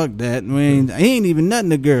said, "Fuck that." I mean, he ain't even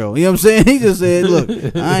nothing a girl. You know what I'm saying? He just said, "Look,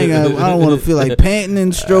 I don't want to feel like panting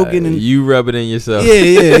and stroking and you rub it in yourself." Yeah.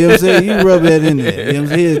 You know what I'm saying? You rub that in there. You know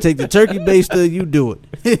what I'm saying? Take the turkey baster, you do it.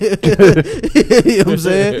 You know what I'm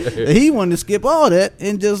saying? He wanted to skip all that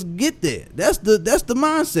and just get there. That's the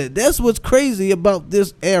mindset. That's what's crazy about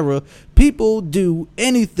this era. People do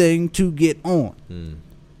anything to get on.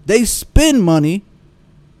 They spend money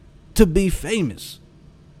to be famous.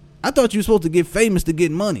 I thought you were supposed to get famous to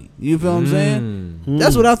get money. You feel what I'm saying?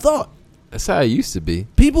 That's what I thought. That's how it used to be.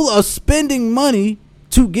 People are spending money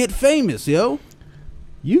to get famous, yo.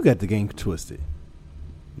 You got the game twisted.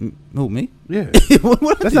 Who, me? Yeah.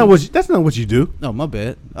 What That's not what you do. No, my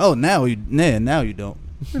bad. Oh, now you don't.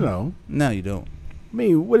 You know. Now you don't. I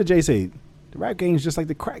mean, what did Jay say? The rap game is just like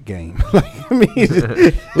the crack game. I mean,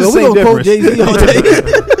 Well, we're gonna quote Jay-Z all day.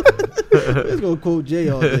 We're just gonna quote Jay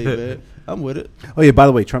all day, man. I'm with it. Oh yeah, by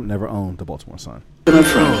the way, Trump never owned the Baltimore Sun.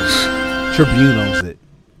 Tribune owns it.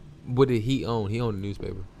 What did he own? He owned a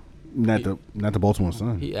newspaper. Not the Baltimore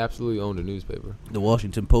Sun. He absolutely owned a newspaper. The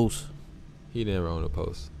Washington Post. He never owned a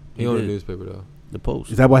Post. He He owned did. a newspaper though. The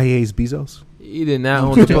Post. Is that why he hates Bezos? He did not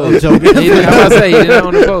own the I'm Post. joking. He did not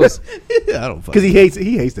own the Post. I don't fuck. Because he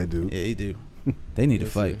hates that dude. Yeah, he do. They need to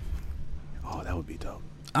fight. Oh, that would be dope.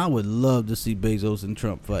 I would love to see Bezos and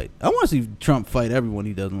Trump fight. I want to see Trump fight everyone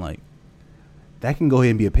he doesn't like. That can go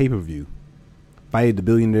ahead and be a pay-per-view. Fight the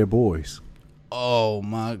Billionaire Boys. Oh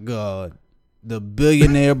my God, the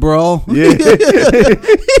billionaire brawl. Yeah.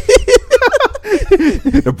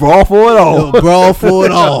 The brawl for it all. The brawl for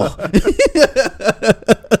it all.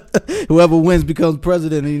 Whoever wins becomes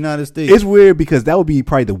president of the United States. It's weird because that would be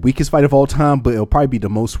probably the weakest fight of all time, but it'll probably be the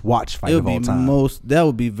most watched fight of all time. That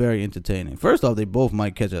would be very entertaining. First off, they both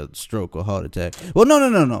might catch a stroke or heart attack. Well,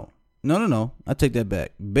 no. I take that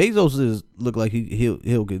back. Bezos look like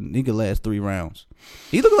he could last 3 rounds.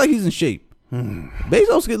 He look like he's in shape.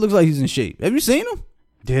 Bezos looks like he's in shape. Have you seen him?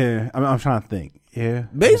 Yeah, I'm trying to think. Yeah,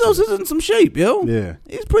 Bezos is in some shape, yo. Yeah,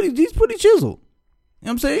 he's pretty chiseled. You know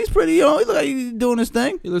what I'm saying? He's pretty, he look like he's doing his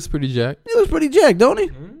thing. He looks pretty jacked. He looks pretty jacked, don't he?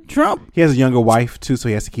 Trump. He has a younger wife too, so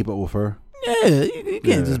he has to keep up with her. Yeah, you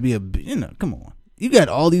can't just be come on. You got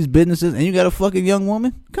all these businesses and you got a fucking young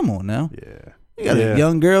woman? Come on now. Yeah. You got a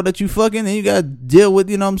young girl that you fucking, and you got to deal with,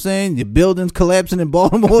 you know what I'm saying? Your buildings collapsing in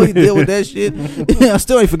Baltimore. You deal with that shit. I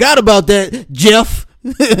still ain't forgot about that, Jeff.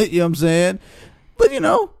 You know what I'm saying? But,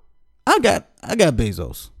 I got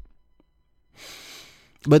Bezos.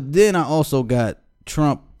 But then I also got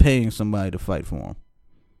Trump paying somebody to fight for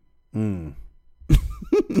him.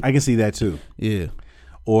 I can see that too. Yeah.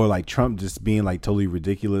 Or like Trump just being like totally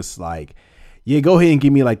ridiculous, like, yeah, go ahead and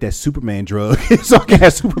give me like that Superman drug so I can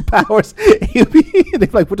have superpowers. They're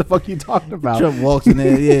like, what the fuck are you talking about? Trump walks in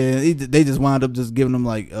there, yeah. They just wound up just giving him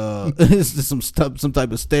like some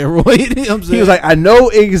type of steroid. You know what I'm saying? He was like, I know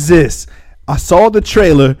it exists. I saw the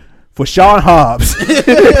trailer for Sean Hobbs.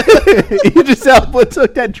 Idris Elba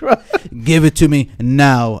took that drug. Give it to me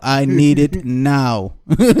now. I need it now.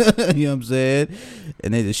 You know what I'm saying?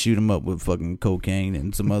 And they just shoot him up with fucking cocaine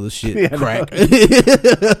and some other shit, crack.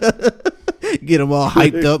 Get them all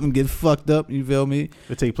hyped up and get fucked up. You feel me?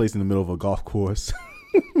 It take place in the middle of a golf course.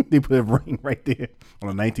 They put a ring right there on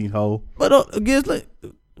a 19th hole. But again, like,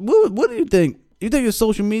 what do you think? You think it's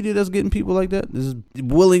social media that's getting people like that? This is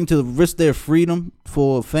willing to risk their freedom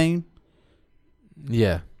for fame?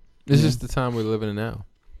 Yeah. It's just the time we're living in now.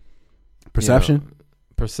 Perception?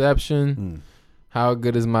 Perception. How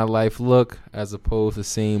good does my life look, as opposed to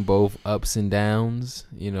seeing both ups and downs,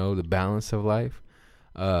 the balance of life.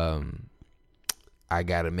 I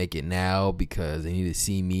got to make it now because they need to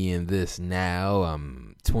see me in this now.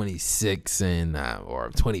 I'm 26 or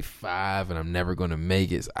I'm 25 and I'm never going to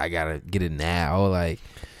make it. So I got to get it now. Like,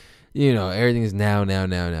 everything is now. No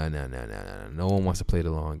one wants to play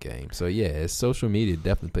the long game. So, yeah, social media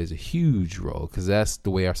definitely plays a huge role because that's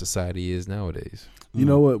the way our society is nowadays. You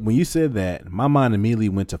know what? When you said that, my mind immediately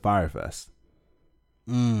went to Firefest.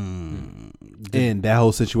 And that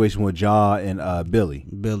whole situation with Ja and Billy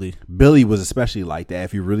was especially like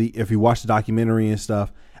that. If you watch the documentary and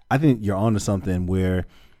stuff, I think you're onto something where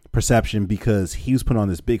perception, because he was put on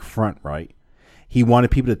this big front, right? he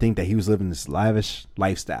wanted people to think that he was living this lavish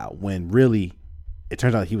lifestyle when really it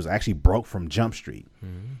turns out he was actually broke from Jump Street.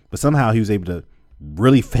 But somehow he was able to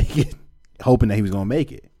really fake it, hoping that he was going to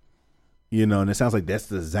make it. You know, and it sounds like that's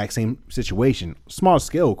the exact same situation. Small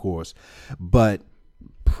scale, of course, but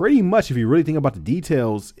pretty much if you really think about the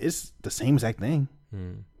details, it's the same exact thing.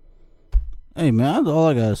 Hey, man, all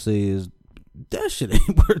I got to say is that shit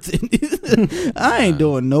ain't worth it. I ain't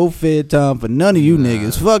doing no fair time for none of you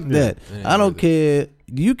niggas. Fuck that. I don't care.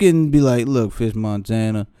 You can be like, look, Fish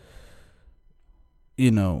Montana,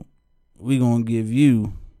 you know, we going to give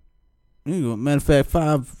you, matter of fact,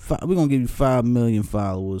 we're going to give you 5 million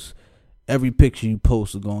followers. Every picture you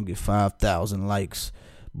post is going to get 5,000 likes.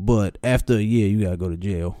 But after a year, you got to go to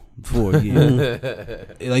jail for a year.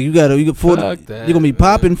 Like, you're going to be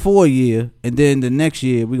popping for a year, and then the next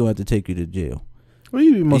year, we're going to have to take you to jail. What are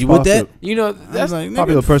you most with that? You know, that's like,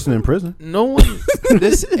 popular person in prison. No one.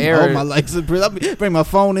 This era. All my likes in prison. I bring my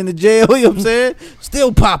phone into jail. You know what I'm saying?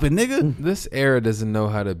 Still popping, nigga. This era doesn't know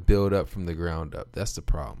how to build up from the ground up. That's the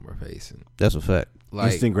problem we're facing. That's a fact.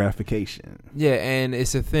 Like, instant gratification. Yeah, and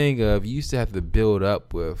it's a thing of you used to have to build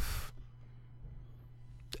up with.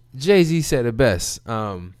 Jay-Z said it best.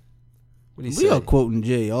 What We are quoting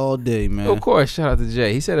Jay all day, man. Of course, shout out to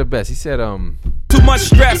Jay. He said it best. He said, Too much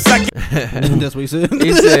stress. That's what he said.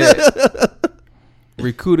 He said,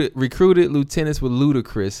 recruited lieutenants with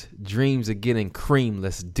Ludacris. Dreams of getting cream.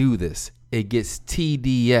 Let's do this. It gets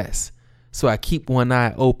TDS. So I keep one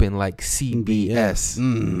eye open like CBS.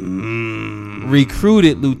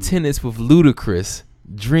 Recruited lieutenants with Ludacris.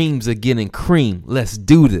 Dreams of getting cream. Let's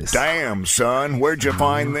do this. Damn, son, where'd you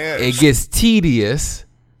find this? It gets tedious.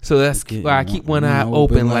 So that's why I keep one eye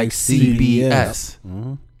open like CBS.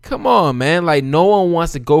 Come on, man. Like, no one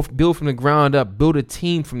wants to go build from the ground up, build a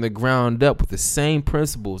team from the ground up with the same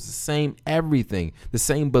principles, the same everything, the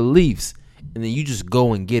same beliefs, and then you just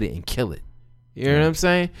go and get it and kill it. You know what I'm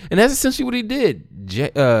saying? And that's essentially what he did.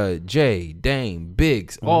 Jay, Dame,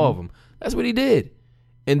 Biggs, all of them. That's what he did.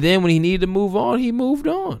 And then when he needed to move on, he moved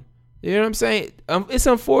on. You know what I'm saying? It's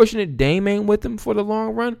unfortunate Dame ain't with him for the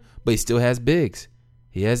long run, but he still has Biggs.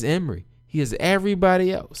 He has Emery. He has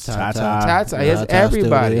everybody else. Tata. He has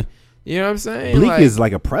everybody. You know what I'm saying? Bleak is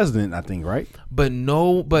like a president, I think, right? But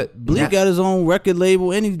Bleak got his own record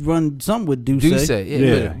label and he run something with Duce.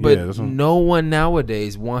 But no one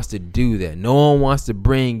nowadays wants to do that. No one wants to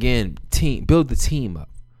bring in build the team up.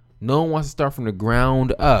 No one wants to start from the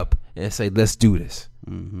ground up and say, let's do this.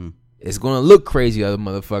 Mm-hmm. It's going to look crazy, other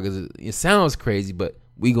motherfuckers. It sounds crazy, but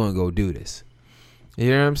we going to go do this. You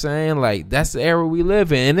know what I'm saying? Like, that's the era we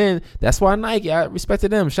live in. And then that's why Nike, I respected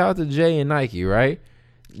them. Shout out to Jay and Nike, right?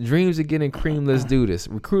 Dreams of getting cream, let's do this.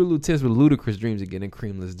 Recruit lieutenants with Ludacris, dreams of getting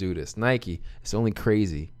cream, let's do this. Nike, it's only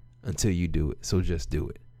crazy until you do it. So just do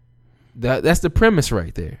it. That's the premise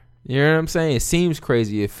right there. You know what I'm saying? It seems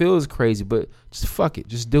crazy. It feels crazy, but just fuck it.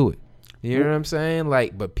 Just do it. You know what I'm saying?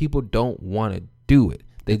 Like, but people don't want to do it.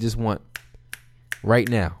 They just want right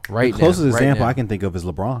now. Right now. The closest example I can think of is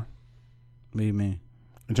LeBron. What do you mean?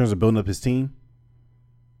 In terms of building up his team?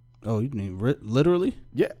 Oh, you mean literally?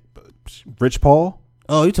 Yeah. Rich Paul.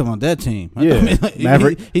 Oh, you talking about that team? Yeah,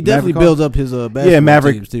 Maverick. He definitely builds up his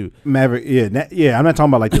basketball teams too. Maverick. Yeah. I'm not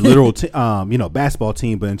talking about like the literal, basketball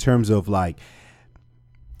team, but in terms of like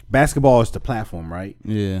basketball is the platform, right?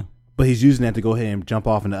 Yeah. But he's using that to go ahead and jump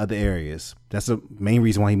off into other areas. That's the main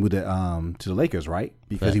reason why he moved to the Lakers, right?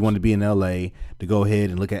 Because he wanted to be in LA to go ahead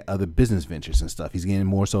and look at other business ventures and stuff. He's getting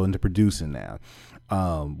more so into producing now.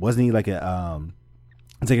 Wasn't he like a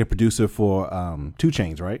producer for 2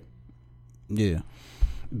 Chainz, right? Yeah.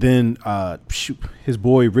 Then his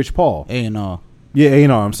boy Rich Paul. A&R. Yeah,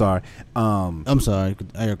 A&R, I'm sorry. I'm sorry,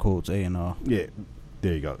 air quotes, A&R. Yeah,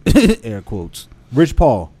 there you go. Air quotes. Rich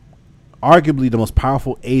Paul, arguably the most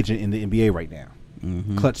powerful agent in the NBA right now.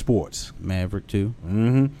 Mm-hmm. Clutch Sports. Maverick too.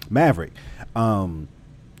 Mm-hmm. Maverick.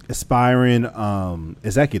 Aspiring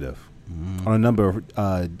executive on a number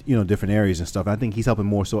of different areas and stuff. I think he's helping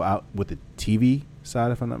more so out with the TV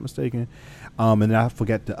side, if I'm not mistaken. And then I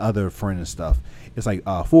forget the other friend and stuff. It's like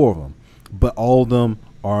 4 of them, but all of them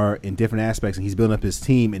are in different aspects, and he's building up his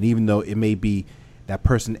team. And even though it may be that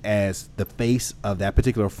person as the face of that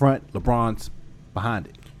particular front, LeBron's behind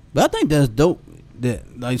it. But I think that's dope.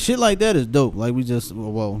 That like shit like that is dope. Like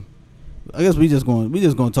I guess we just going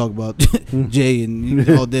to talk about Jay and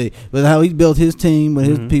all day, but how he built his team with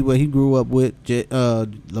his people he grew up with,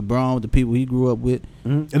 LeBron with the people he grew up with.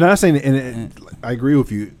 And I'm not saying, and I agree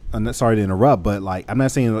with you. I'm not sorry to interrupt, but like I'm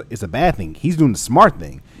not saying it's a bad thing. He's doing the smart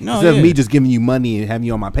thing. Instead of me just giving you money and having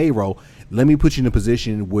you on my payroll, let me put you in a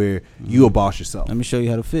position where you a boss yourself. Let me show you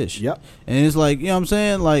how to fish. Yep. And it's like, you know what I'm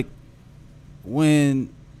saying? Like,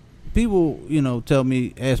 when people,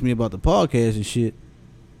 ask me about the podcast and shit,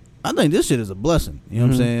 I think this shit is a blessing. You know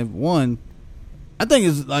what I'm saying? One, I think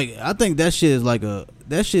that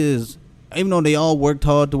shit is, even though they all worked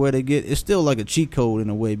hard to where they get, it's still like a cheat code in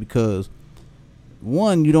a way, because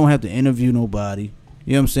one, you don't have to interview nobody.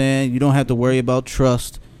 You know what I'm saying? You don't have to worry about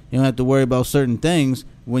trust. You don't have to worry about certain things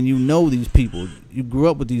when you know these people. You grew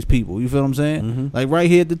up with these people. You feel what I'm saying? Like right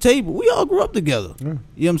here at the table, we all grew up together. Yeah. You know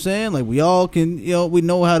what I'm saying? Like we all can, we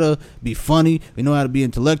know how to be funny. We know how to be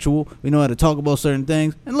intellectual. We know how to talk about certain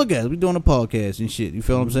things. And look at us. We're doing a podcast and shit. You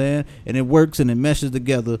feel what I'm saying? And it works and it meshes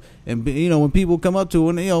together. And, when people come up to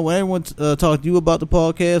it, and, when everyone talks to you about the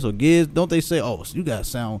podcast or Giz, don't they say, oh, you guys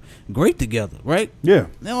sound great together, right? Yeah.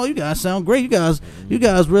 No, you guys sound great. You guys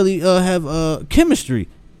really have chemistry.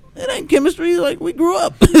 It ain't chemistry. Like, we grew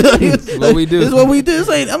up. It's what we do. It's what we do.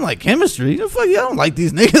 I'm like, chemistry? The fuck, I don't like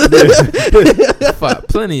these niggas. Fuck,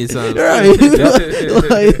 plenty of times. Right.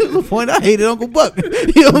 Like, the point, I hated Uncle Buck.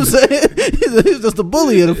 You know what I'm saying? He's just a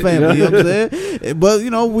bully of the family. You know what I'm saying? But,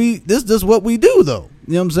 this is what we do, though.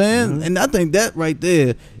 You know what I'm saying? And I think that right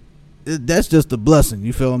there, that's just a blessing.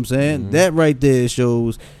 You feel what I'm saying? That right there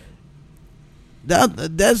shows,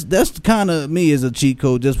 that's kind of me as a cheat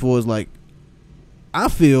code, just for, it's like, I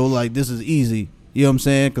feel like this is easy, you know what I'm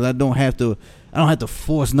saying? Because I don't have to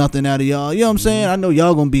force nothing out of y'all, you know what I'm saying? I know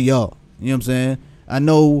y'all gonna be y'all, you know what I'm saying? I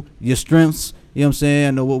know your strengths, you know what I'm saying?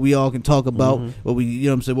 I know what we all can talk about, what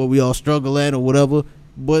we all struggle at or whatever.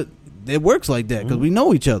 But it works like that because we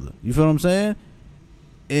know each other. You feel what I'm saying?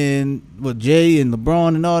 And with Jay and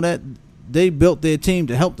LeBron and all that, they built their team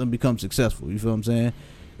to help them become successful. You feel what I'm saying?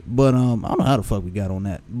 But I don't know how the fuck we got on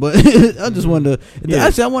that. But I just wanted to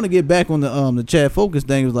actually I want to get back on the Chad Focus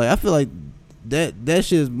thing. It was like, I feel like that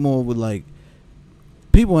shit is more with like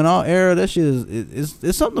people in our era. That shit is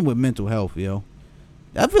it's something with mental health, yo.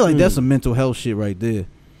 I feel like that's some mental health shit right there.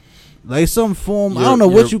 Like some form, I don't know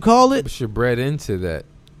what you call it. But you're bred into that.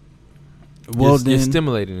 Well, you're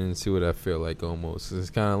stimulated into it, I feel like, almost. It's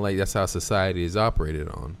kind of like that's how society is operated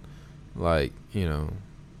on. Like,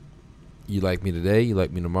 you like me today, you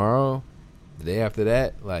like me tomorrow, the day after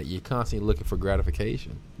that, like you're constantly looking for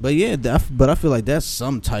gratification. But yeah, but I feel like that's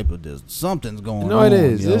some type of something's going on. No, it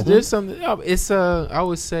is. There's something. It's I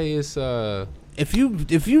would say it's if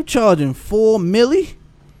you charging $4 million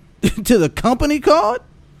to the company card,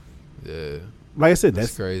 yeah, like I said,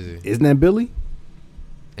 that's crazy. Isn't that Billy?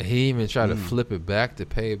 And he even tried to flip it back to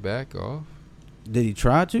pay it back off. Did he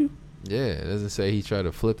try to? Yeah, it doesn't say he tried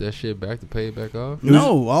to flip that shit back to pay it back off.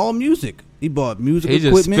 No, all music. He bought music equipment. He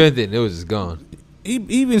just spent it and it was just gone. He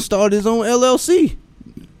even started his own LLC,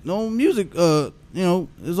 own music,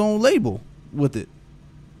 his own label with it.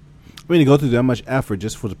 I mean, to go through that much effort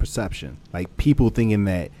just for the perception, like people thinking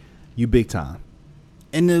that you big time.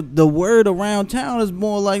 And the word around town is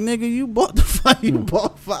more like, nigga, you bought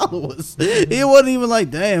bought followers. It wasn't even like,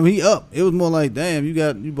 damn, he up. It was more like, damn,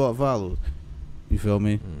 you bought followers. You feel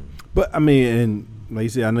me? But I mean, and like you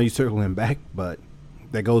said, I know you circling back, but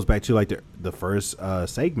that goes back to like the first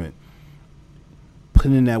segment,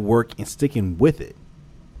 putting in that work and sticking with it.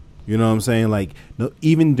 You know what I'm saying? Like, no,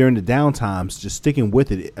 even during the down times, just sticking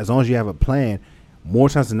with it. As long as you have a plan, more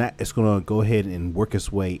times than not, it's gonna go ahead and work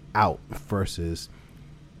its way out. Versus,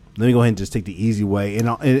 let me go ahead and just take the easy way, and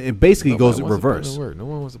it basically goes in reverse. No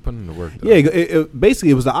one wants to put in the work, though. Yeah,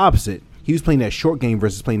 it was the opposite. He was playing that short game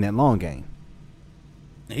versus playing that long game.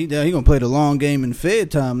 He gonna play the long game in Fed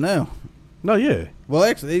time now. No, yeah. Well,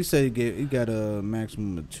 actually, they said he got a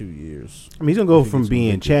maximum of 2 years. I mean, he's gonna go from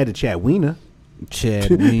being Chad to Chad Wiener. Chad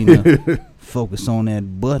Wiener, focus on that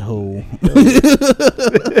butthole.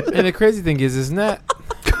 And the crazy thing is,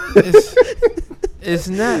 it's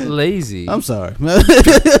not lazy. I'm sorry,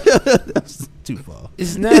 that's too far.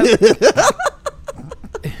 It's not.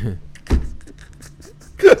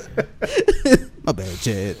 My bad,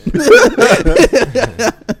 Chad.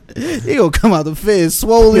 He gonna come out the Fed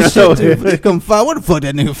swollen shit too. Come find where the fuck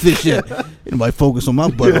that nigga fish at. Anybody focus on my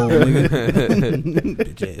butthole, nigga.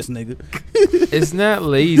 Bitch ass nigga. It's not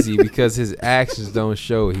lazy because his actions don't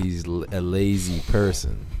show he's a lazy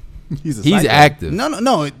person. He's active.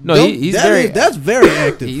 No. That's very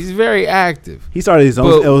active. He's very active. He started his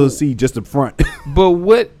own LLC just up front. But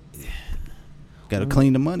what? Gotta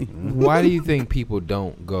clean the money. Why do you think people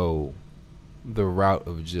don't go the route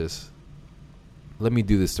of just let me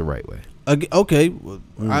do this the right way? Okay,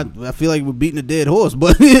 I feel like we're beating a dead horse,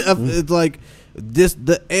 but it's like this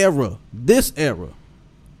era.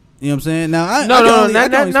 You know what I'm saying? Now, it's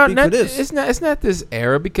not this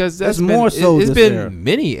era because it's been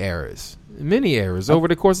many eras over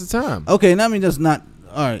the course of time. Okay, now I mean that's not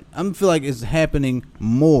all right. I feel like it's happening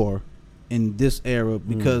more in this era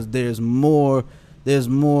because there's more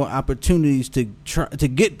opportunities to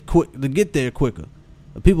get there quicker.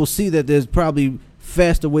 People see that there's probably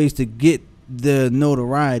faster ways to get the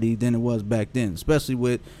notoriety than it was back then, especially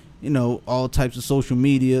with all types of social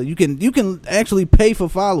media. You can actually pay for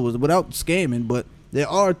followers without scamming, but there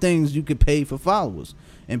are things you can pay for followers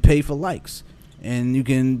and pay for likes. And you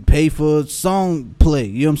can pay for song play,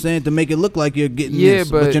 you know what I'm saying, to make it look like you're getting this,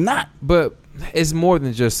 but you're not. But it's more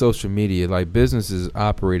than just social media. Like, businesses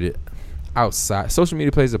operated outside. Social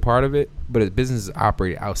media plays a part of it, but businesses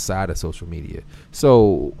operate outside of social media.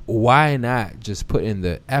 So why not just put in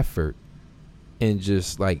the effort and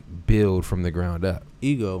just, like, build from the ground up?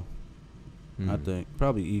 Ego, I think.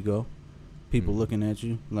 Probably ego. People looking at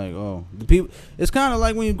you like, oh, the people. It's kind of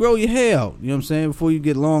like when you grow your hair out. You know what I'm saying? Before you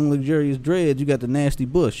get long, luxurious dreads, you got the nasty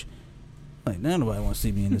bush. Like, now nobody want to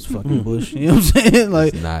see me in this fucking bush. You know what I'm saying?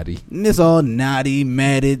 Like, it's knotty. And it's all knotty,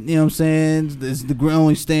 matted. You know what I'm saying? It's the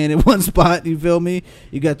only staying at one spot. You feel me?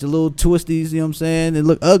 You got your little twisties. You know what I'm saying? They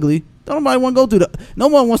look ugly. Nobody want to go through no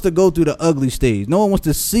one wants to go through the ugly stage. No one wants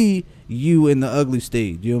to see you in the ugly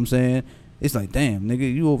stage. You know what I'm saying? It's like, damn,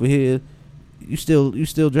 nigga, you over here. You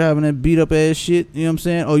still driving that beat up ass shit, you know what I'm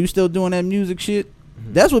saying? Or you still doing that music shit?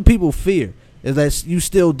 That's what people fear, is that you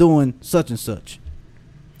still doing such and such.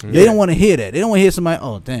 Yeah. They don't want to hear that. They don't want to hear somebody,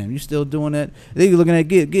 oh damn, you still doing that? They looking at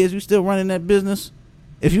Giz, you still running that business?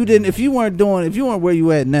 If you weren't where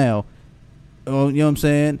you at now, you know what I'm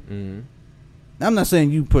saying? I'm not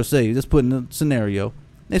saying you per se, just putting a scenario.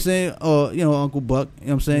 They say, Uncle Buck, you know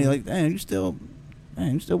what I'm saying? Like, damn, you still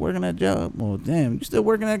working that job? Or damn, you still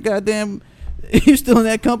working that goddamn. You still in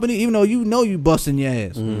that company, even though you busting your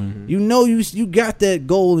ass. You got that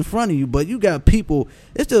goal in front of you, but you got people.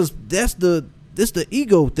 It's just that's the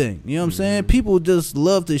ego thing. You know what I'm saying? People just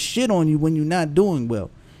love to shit on you when you're not doing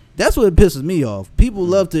well. That's what pisses me off. People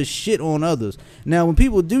love to shit on others. Now, when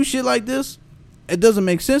people do shit like this, it doesn't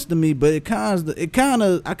make sense to me. But it kind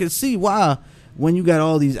of I can see why when you got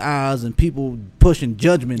all these eyes and people pushing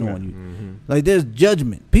judgment on you. Like, there's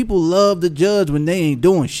judgment. People love to judge when they ain't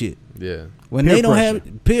doing shit. Yeah. When peer they don't pressure.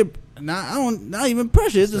 Have peer, not even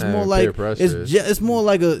pressure. It's just more like it's more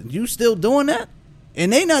like you still doing that,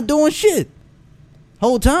 and they not doing shit.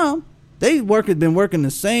 Whole time been working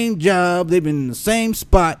the same job. They've been in the same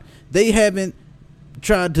spot. They haven't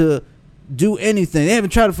tried to do anything. They haven't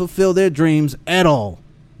tried to fulfill their dreams at all.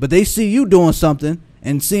 But they see you doing something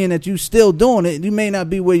and seeing that you still doing it. You may not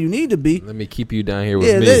be where you need to be. Let me keep you down here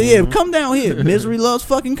with me. Yeah, come down here. Misery loves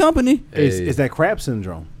fucking company. Hey. It's that crab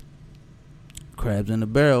syndrome. Crabs in the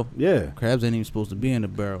barrel. Yeah. Crabs ain't even supposed to be in the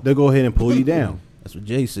barrel. They'll go ahead and pull you down. That's what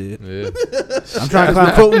Jay said. Yeah. I'm trying to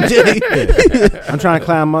climb quoting Jay. Yeah. I'm trying to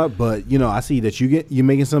climb up, but I see that you're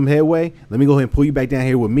making some headway. Let me go ahead and pull you back down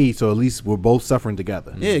here with me, so at least we're both suffering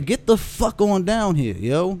together. Yeah, get the fuck on down here,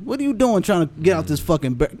 yo. What are you doing trying to get out this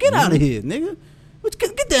fucking barrel? Get out of here, nigga.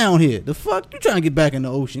 Get down here. The fuck? You trying to get back in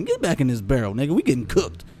the ocean. Get back in this barrel, nigga. We getting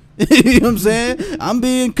cooked. You know what I'm saying? I'm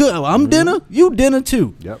being cooked. I'm dinner. You dinner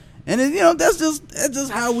too. Yep. And that's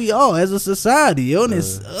just how we are as a society, yo. And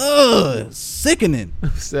it's sickening.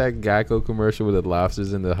 It's that Geico commercial with the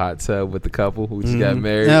lobsters in the hot tub with the couple who just got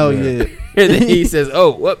married. Hell yeah. And then he says,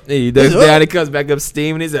 "Oh, whoop!" And he does that. He comes back up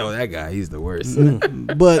steaming. He says, "Oh, that guy, he's the worst."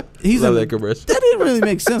 But he's love that commercial. That didn't really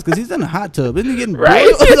make sense because he's in a hot tub. Isn't he getting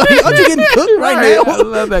right? Like, aren't you getting cooked right now? I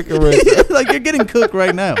love that commercial. Like, you're getting cooked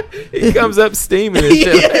right now. He comes up steaming and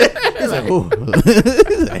shit. He's like, oh.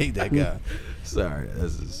 I hate that guy. Sorry,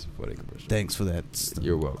 this is funny commercial. Thanks for that.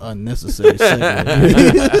 You're welcome. Unnecessary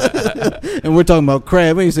segue. And we're talking about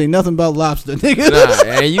crab. We ain't say nothing about lobster, nigga. Nah,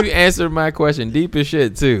 and you answered my question deep as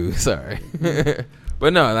shit too. Sorry,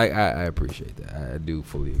 but no, like I appreciate that. I do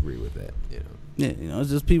fully agree with that. Yeah,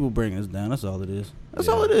 it's just people bringing us down. That's all it is. That's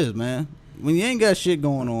all it is, man. When you ain't got shit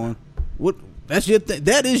going on, that's your thing.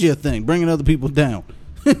 That is your thing. Bringing other people down.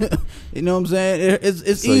 You know what I'm saying?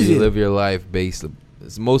 It's so easy. You live your life based.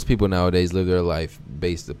 Most people nowadays live their life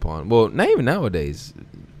based upon. Well, not even nowadays.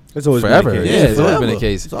 It's always forever. Been the case. Yeah, it's always been the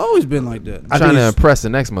case. It's always been like that. Trying to impress the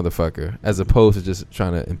next motherfucker as opposed to just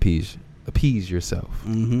trying to appease yourself.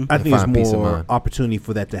 Mm-hmm. I think there's more opportunity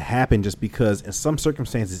for that to happen just because in some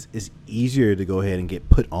circumstances it's easier to go ahead and get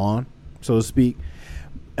put on, so to speak.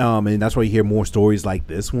 And that's why you hear more stories like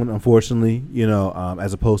this one, unfortunately,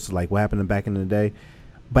 as opposed to like what happened back in the day.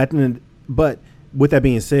 But with that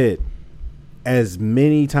being said, as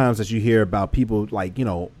many times as you hear about people like,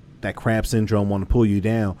 that crab syndrome want to pull you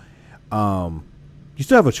down, you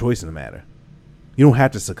still have a choice in the matter. You don't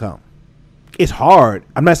have to succumb. It's hard.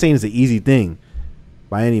 I'm not saying it's an easy thing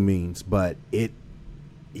by any means, but you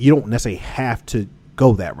don't necessarily have to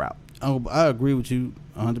go that route. Oh, I agree with you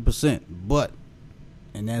 100%. But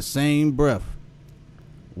in that same breath,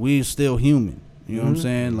 we're still human. You know what I'm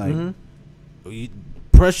saying? Like,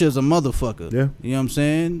 pressure's a motherfucker. Yeah. You know what I'm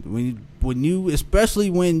saying? When you, especially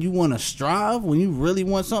when you want to strive, when you really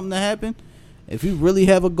want something to happen, if you really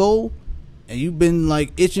have a goal, and you've been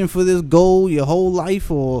like itching for this goal your whole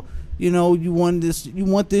life, or you know you want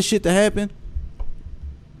this shit to happen,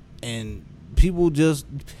 and people just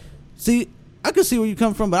see. I can see where you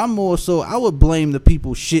come from, but I'm more so I would blame the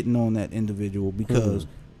people shitting on that individual because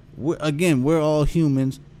we're all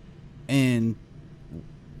humans, and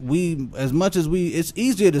we, as much as it's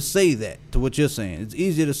easier to say that to what you're saying. It's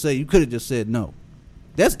easier to say you could have just said no.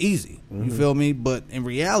 That's easy. You feel me? But in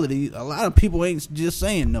reality, a lot of people ain't just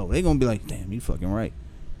saying no. They gonna be like, damn, you fucking right.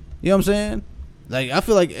 You know what I'm saying? Like, I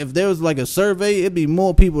feel like if there was like a survey, it'd be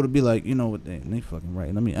more people to be like, you know what, damn, they fucking right.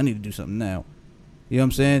 I need to do something now. You know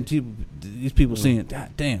what I'm saying? These people seeing,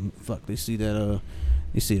 God damn, fuck, they see that,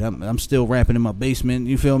 they see that I'm still rapping in my basement.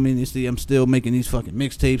 You feel me? They see I'm still making these fucking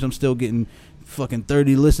mixtapes. I'm still getting fucking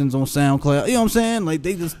 30 listens on SoundCloud. You know what I'm saying? Like,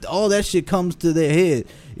 they just, all that shit comes to their head.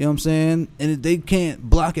 You know what I'm saying? And they can't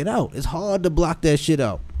block it out. It's hard to block that shit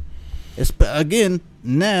out. Again,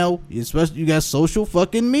 now, especially you got social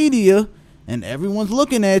fucking media and everyone's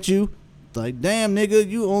looking at you. Like, damn, nigga,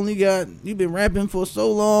 you been rapping for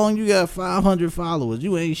so long, you got 500 followers.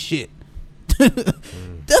 You ain't shit.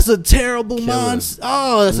 That's a terrible mindset.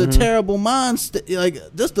 Oh, that's a terrible mindset. Like,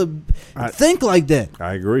 just to think like that.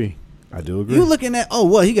 I agree. I do agree. You looking at,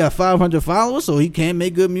 he got 500 followers, so he can't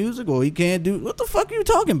make good music, or he can't do, what the fuck are you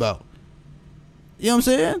talking about? You know what I'm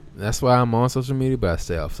saying? That's why I'm on social media, but I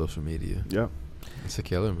stay off social media. Yeah. It's a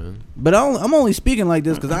killer, man. But I'm only speaking like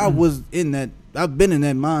this because I've been in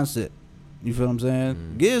that mindset. You feel what I'm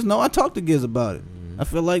saying? Giz, I talked to Giz about it. I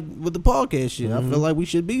feel like with the podcast shit, I feel like we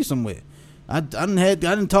should be somewhere. I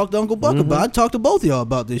didn't talk to Uncle Buck about it. I talked to both of y'all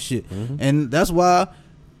about this shit. And that's why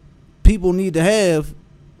people need to have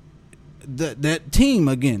that team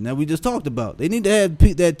again that we just talked about. They need to have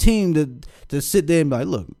that team to sit there and be like,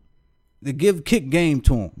 look, to give kick game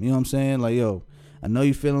to them. You know what I'm saying? Like, yo, I know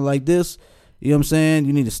you feeling like this. You know what I'm saying?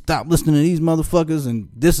 You need to stop listening to these motherfuckers, and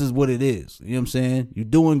this is what it is. You know what I'm saying? You're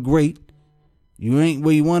doing great. You ain't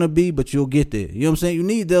where you want to be, but you'll get there. You know what I'm saying? You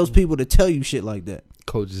need those people to tell you shit like that.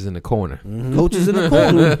 Coaches in the corner. Coaches in the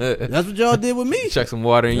corner. That's what y'all did with me. Chuck some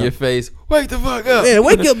water in your face. Wake the fuck up. Yeah,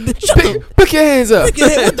 wake up. Pick your hands up.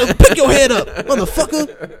 Pick your head up,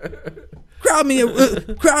 motherfucker.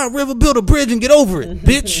 Cry a river, build a bridge, and get over it,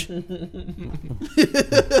 bitch.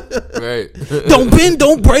 Right. Don't bend,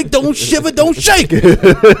 don't break, don't shiver, don't shake.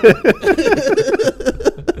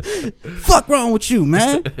 Fuck wrong with you,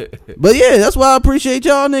 man. But yeah, that's why I appreciate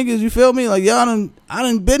y'all niggas. You feel me? Like, I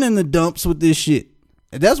done been in the dumps with this shit.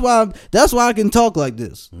 And that's why I can talk like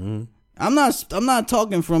this. I'm not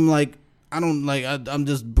talking from like I'm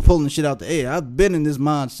just pulling shit out the air. I've been in this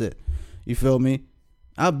mindset. You feel me?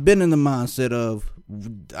 I've been in the mindset of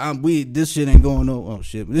this shit ain't going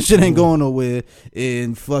this shit ain't going nowhere,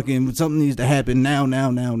 and fucking something needs to happen now.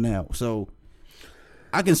 So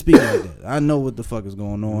I can speak like that. I know what the fuck is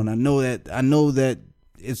going on. I know that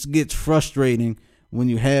it gets frustrating when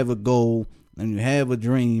you have a goal and you have a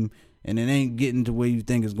dream and it ain't getting to where you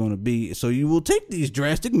think it's going to be. So you will take these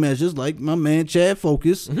drastic measures like my man Chad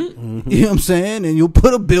Focus, you know what I'm saying? And you'll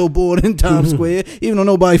put a billboard in Times Square even though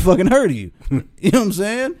nobody fucking heard of you. You know what I'm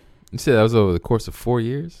saying? You said that was over the course of 4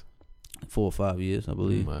 years? 4 or 5 years, I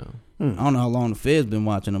believe. Wow. I don't know how long the Feds been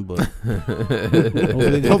watching them, but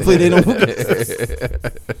hopefully they don't.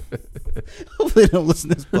 Hopefully they don't listen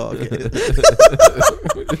to this podcast.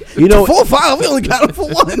 You know, 4 or 5, we only got them for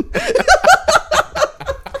 1.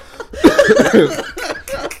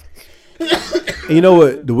 You know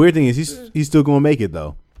what? The weird thing is he's still gonna make it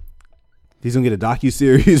though. He's gonna get a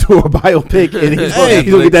docuseries or a biopic, and he's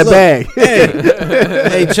gonna get that bag.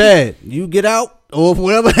 Hey, Chad, you get out or if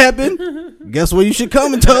whatever happened, guess where you should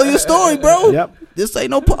come and tell your story, bro. Yep. This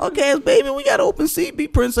ain't no podcast, baby. We got open seat. B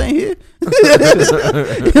Prince ain't here. You know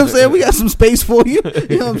what I'm saying? We got some space for you.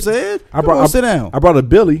 You know what I'm saying? Sit down. I brought a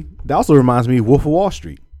Billy. That also reminds me of Wolf of Wall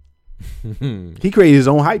Street. He created his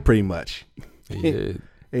own hype pretty much. He did.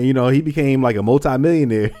 And he became like a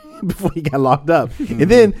multi-millionaire before he got locked up. And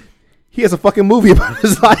then he has a fucking movie about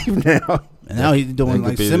his life now. And now he's doing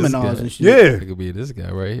like seminars and shit. Yeah. It could be this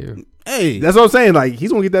guy right here. Hey, that's what I'm saying. Like,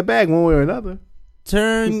 he's gonna get that bag one way or another.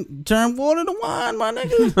 Turn water to wine, my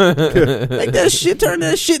nigga. Make that shit, turn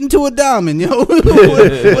that shit into a diamond, yo.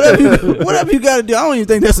 whatever you gotta do. I don't even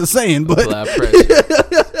think that's a saying, but apply pressure.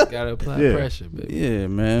 Gotta apply pressure, baby. Yeah,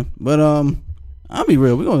 man. But I'll be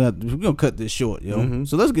real. We're gonna cut this short, yo.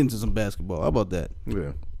 So let's get into some basketball. How about that?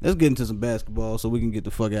 Yeah. let's get into some basketball so we can get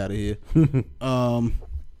the fuck out of here.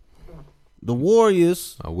 The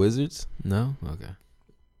Warriors. Wizards? No? Okay.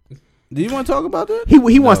 Do you want to talk about that?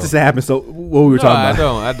 He wants this to happen. So what we were talking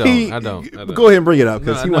about? I don't. Go ahead and bring it up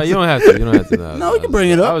because No, you don't have to. You don't have to. No, you can bring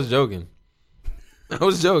it up. I was joking. You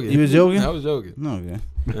was joking? I was joking. No, okay.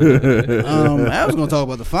 I was gonna talk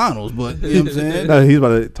about the finals, but you know what I'm saying. No, he's about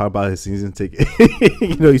to talk about his season ticket.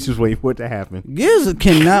 He's just waiting for it to happen. Giz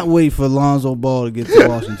cannot wait for Lonzo Ball to get to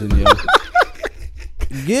Washington, yo.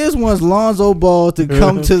 Giz wants Lonzo Ball to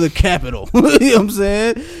come to the Capitol. You know what I'm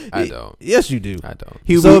saying? I don't. Yes, you do. I don't.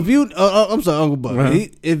 If you, I'm sorry, Uncle Buck. Uh-huh.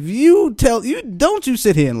 If you don't you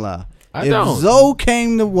sit here and lie. I if don't. Zoe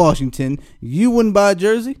came to Washington, you wouldn't buy a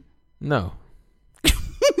jersey. No.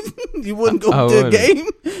 You wouldn't go to a game.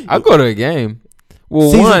 I'll go to a game. Well,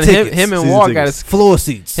 Season one, tickets. him and Season Wall tickets. got Floor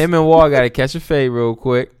seats. him and Wall got to catch a fade real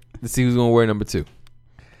quick to see who's gonna wear number 2.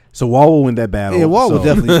 So Wall will win that battle. Yeah, Wall so. will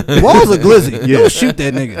definitely. Wall's a glizzy. Yeah. He'll shoot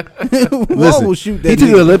that nigga. Wall Listen, will shoot that. He took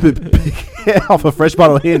nigga. the Olympic off a fresh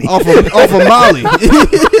bottle of Henny. off of Molly.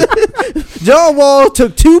 John Wall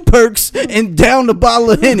took 2 perks and downed a bottle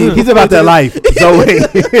of Henny. He's about that life. So wait.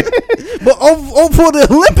 But for the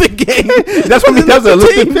Olympic game, That's what he does. The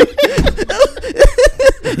Olympic.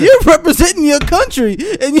 you're representing your country,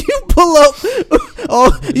 and you pull up.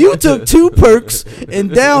 You took 2 perks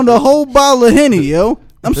and downed a whole bottle of Henny, yo.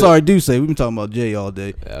 I'm sorry, Duce. We've been talking about Jay all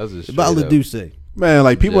day. That was just Bottle of Duce. Man,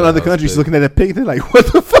 like people in Yeah, other that was countries big. looking at that pic, they're like, "What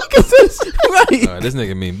the fuck is this?" Right. This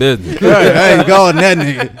nigga mean business. Right, I ain't calling that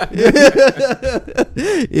nigga.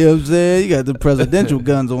 You know what I'm saying? You got the presidential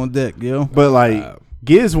guns on deck, yo. But like,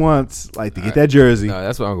 Giz wants like to get that jersey. No,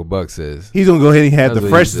 that's what Uncle Buck says. He's gonna go ahead and have That's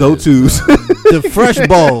the what he fresh said. Zotus. The fresh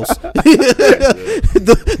balls.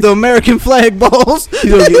 the American flag balls.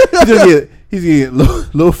 He's gonna get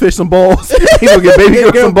little fish some balls. He's gonna get baby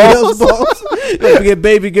girl some balls. Don't get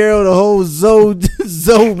baby girl the whole Zoe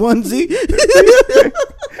onesie.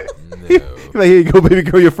 No. Like, here you go, baby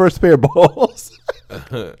girl, your first pair of balls.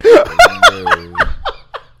 No.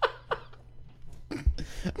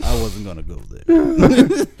 I wasn't gonna go there.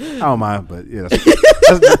 I don't mind, but yeah,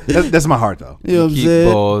 that's my heart though. You know what I'm Keep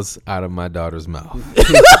saying? balls out of my daughter's mouth. You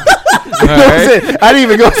know what I'm saying? I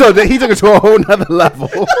didn't even go so that he took it to a whole nother level.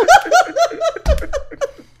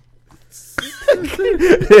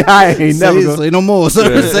 I ain't never gonna. Say no more,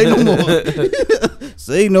 sir. Say no more.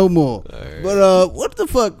 Say no more. Right. But what the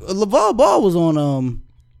fuck? LeVar Ball was on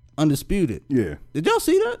Undisputed. Yeah, Did y'all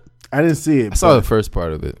see that? I didn't see it. I saw the but first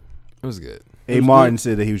part of it. It was good. A. Martin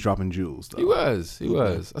said that he was dropping jewels. Though. He was.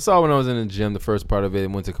 I saw when I was in the gym the first part of it.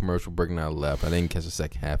 Went to commercial break and I left. I didn't catch the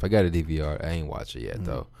second half. I got a DVR. I ain't watch it yet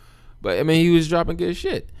though. But I mean, he was dropping good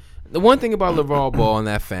shit. The one thing about LeVar Ball and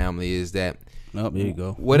that family is that Oh, there you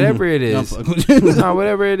go. whatever it I'm is, fucking with you. no,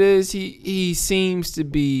 whatever it is, he seems to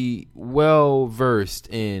be well versed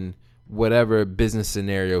in whatever business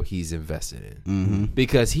scenario he's invested in,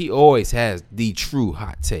 because he always has the true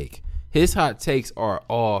hot take. His hot takes are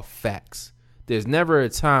all facts. There's never a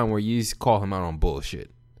time where you call him out on bullshit.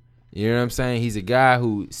 You know what I'm saying? He's a guy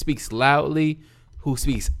who speaks loudly, who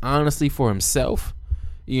speaks honestly for himself.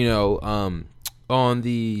 You know, on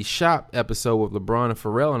the Shop episode with LeBron and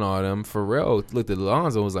Pharrell and all them, Pharrell looked at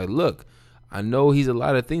Lonzo and was like, look, I know he's a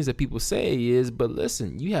lot of things that people say he is, but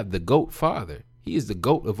listen, you have the GOAT father. He is the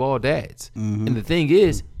GOAT of all dads. And the thing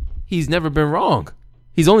is, he's never been wrong.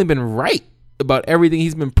 He's only been right about everything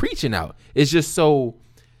he's been preaching out. It's just so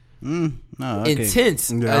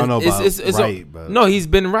intense. Yeah, I don't know about right, but no, he's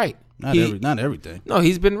been right. Not everything. No,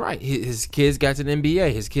 he's been right. His kids got to the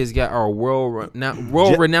NBA. His kids got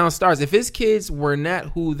world-renowned stars. If his kids were not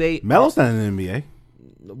who they Melo's not in the NBA.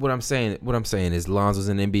 what I'm saying is Lonzo's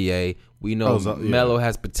in the NBA. We know Melo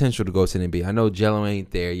has potential to go to the NBA. I know Jello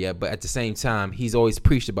ain't there yet, but at the same time, he's always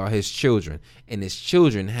preached about his children, and his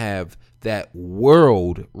children have that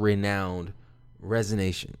world-renowned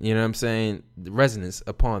resonance. You know what I'm saying? The resonance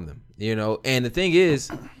upon them. You know, and the thing is,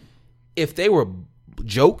 if they were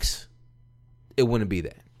jokes, it wouldn't be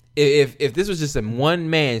that. If this was just a one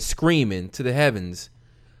man screaming to the heavens,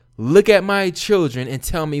 look at my children and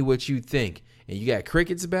tell me what you think, and you got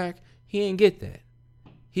crickets back, he ain't get that.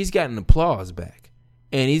 He's gotten applause back,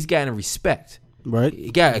 and he's gotten respect. Right.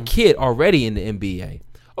 He got a kid already in the NBA.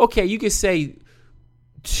 Okay, you could say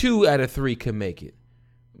 2 out of 3 can make it,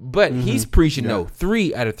 but he's preaching no,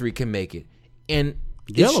 3 out of 3 can make it, and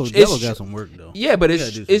Jello got some work though. yeah, but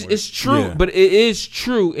it's true. Yeah. But it is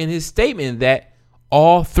true in his statement that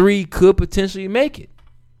all 3 could potentially make it.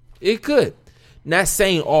 It could. Not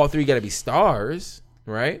saying all 3 got to be stars,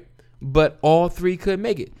 right? But all 3 could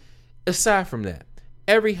make it. Aside from that,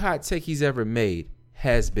 every hot take he's ever made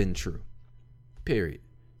has been true. Period.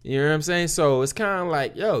 You know what I'm saying? So it's kind of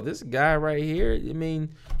like, yo, this guy right here. I mean,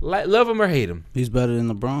 like, love him or hate him. He's better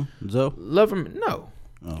than LeBron. Zoe? Love him, no.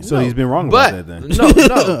 So he's been wrong about that then.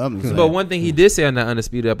 No. But one thing he did say on that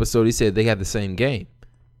Undisputed episode, he said they have the same game.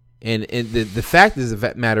 And the fact is,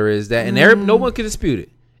 the matter is that, and no one can dispute it.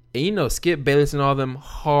 And you know, Skip Bayless and all them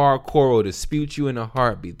hardcore will dispute you in a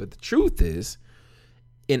heartbeat. But the truth is,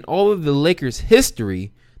 in all of the Lakers'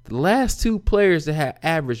 history, the last two players that had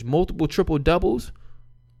averaged multiple triple doubles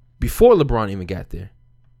before LeBron even got there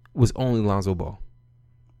was only Lonzo Ball.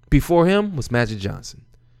 Before him was Magic Johnson.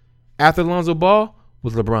 After Lonzo Ball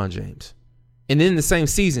was LeBron James. And then the same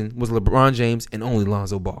season was LeBron James and only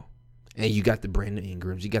Lonzo Ball. And you got the Brandon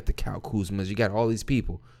Ingrams, you got the Kyle Kuzmas, you got all these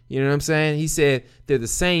people. You know what I'm saying? He said they're the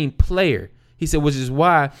same player. He said, which is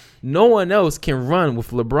why no one else can run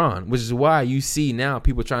with LeBron, which is why you see now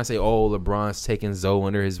people trying to say, oh, LeBron's taking Zoe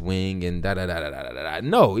under his wing and da-da-da-da-da-da-da.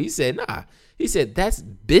 No, he said, nah. He said, that's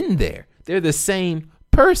been there. They're the same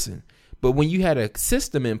person. But when you had a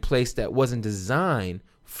system in place that wasn't designed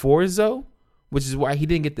for Zoe, which is why he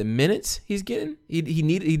didn't get the minutes he's getting,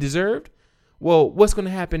 he deserved, well, what's going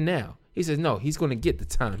to happen now? He says, no, he's going to get the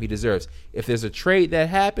time he deserves. If there's a trade that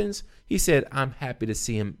happens, he said, I'm happy to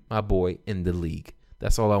see him, my boy, in the league.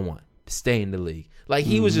 That's all I want, to stay in the league. Like,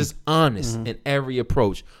 he was just honest in every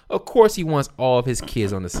approach. Of course, he wants all of his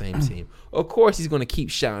kids on the same team. Of course, he's going to keep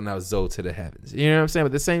shouting out Zoe to the heavens. You know what I'm saying? But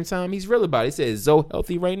at the same time, he's real about it. He said, is Zoe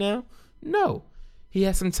healthy right now? No. He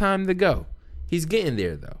has some time to go. He's getting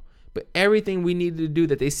there, though. But everything we needed to do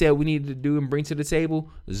that they said we needed to do and bring to the table,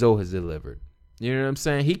 Zoe has delivered. You know what I'm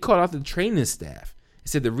saying? He called out the training staff. He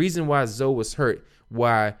said the reason why Zoe was hurt,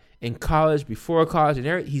 why in college, before college, and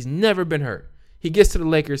everything, he's never been hurt. He gets to the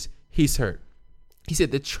Lakers, he's hurt. He said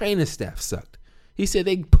the training staff sucked. He said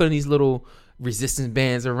they put in these little resistance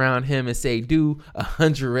bands around him and say, do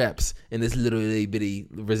 100 reps in this little bitty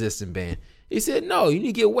resistance band. He said, no, you need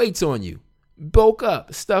to get weights on you. Bulk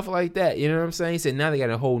up, stuff like that. You know what I'm saying? He said now they got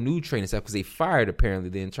a whole new training staff because they fired, apparently,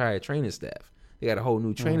 the entire training staff. They got a whole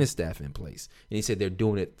new training staff in place. And he said they're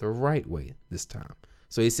doing it the right way this time.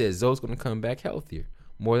 So he said Zoe's going to come back healthier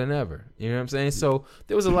more than ever. You know what I'm saying? So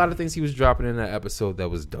there was a lot of things he was dropping in that episode that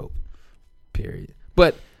was dope, period.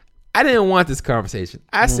 But I didn't want this conversation.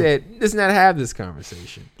 I said, let's not have this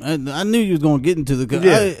conversation. I knew you was going to get into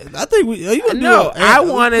the... I think we... I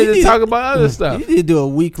wanted to talk about other stuff. You need to do a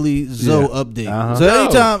weekly Zoe update.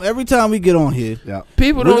 So every time we get on here...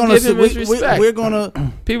 People don't give him his respect. We're going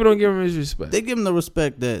to... People don't give him his respect. They give him the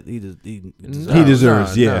respect that he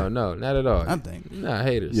deserves. No, not at all. I think. Nah,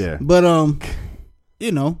 haters. Yeah. But,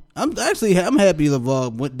 you know, I'm happy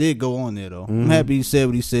LeVar did go on there, though. I'm happy he said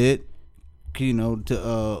what he said. You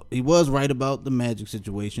know, he was right about the Magic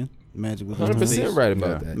situation. Magic was 100% right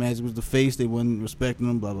about that. Magic was the face. They wasn't respecting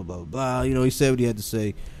him. Blah blah blah blah. You know, he said what he had to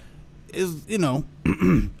say. Is you know,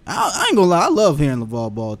 I ain't gonna lie. I love hearing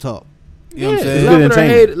LeVar Ball talk. You know what I'm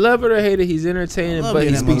saying? Love it or hate it, he's entertaining, but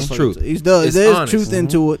he speaks truth. There's truth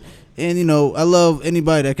into it. And you know, I love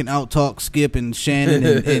anybody that can out talk Skip and Shannon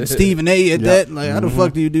and Stephen A. at that. Like, how the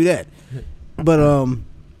fuck do you do that? But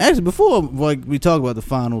actually, before we talk about the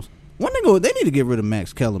finals. One thing, they need to get rid of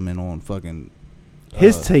Max Kellerman on fucking...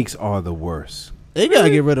 his takes are the worst. They got to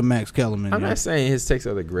get rid of Max Kellerman. I'm not saying his takes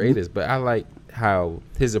are the greatest, but I like how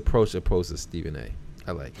his approach opposed to Stephen A.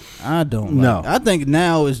 I like it. I don't like it. I think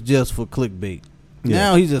now it's just for clickbait. Yeah.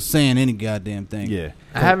 Now he's just saying any goddamn thing. Yeah.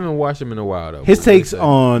 I haven't watched him in a while, though. His takes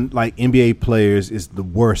on, like, NBA players is the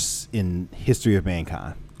worst in history of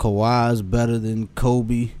mankind. Kawhi's better than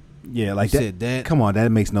Kobe. Yeah, like said that. Come on,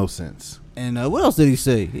 that makes no sense. And what else did he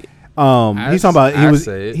say? He's talking about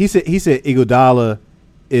he said Iguodala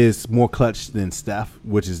is more clutch than Steph,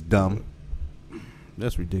 which is dumb.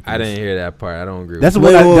 That's ridiculous. I didn't hear that part. I don't agree. That's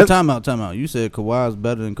with what. Time out. You said Kawhi's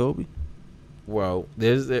better than Kobe. Well,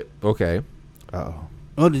 okay. Oh,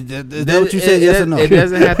 is that what you said? Yes or no? It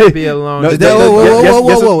doesn't have to be a long.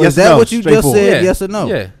 Whoa! Is that what you just said? Yes or no?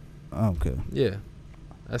 Yeah. Okay. Yeah,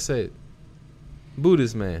 I said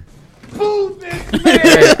Buddhist man.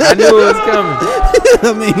 I knew it was coming.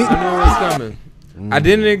 I knew it was coming. I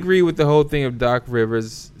didn't agree with the whole thing of Doc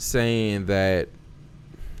Rivers saying that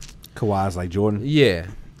Kawhi's like Jordan. Yeah,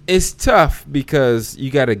 it's tough because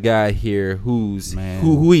you got a guy here who's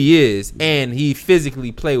who he is, and he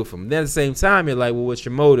physically play with him. Then at the same time, you're like, well, what's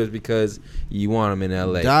your motives? Because you want him in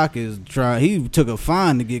L.A. Doc is trying. He took a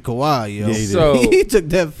fine to get Kawhi. Yo. Yeah, so he took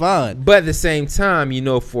that fine. But at the same time, you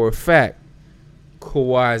know for a fact,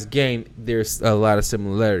 Kawhi's game, there's a lot of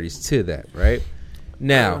similarities to that, right?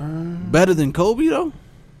 Now, better than Kobe though.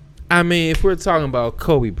 I mean, if we're talking about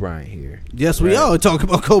Kobe Bryant here, yes, we are talking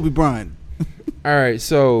about Kobe Bryant. All right,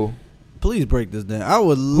 so Please break this down. I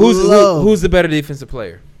would Who's the better defensive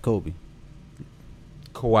player? Kobe.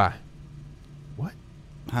 Kawhi. What?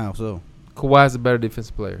 How so? Kawhi's the better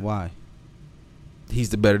defensive player. Why? He's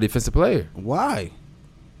the better defensive player. Why?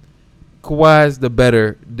 Kawhi's the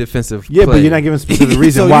better defensive player. Yeah, but you're not giving specific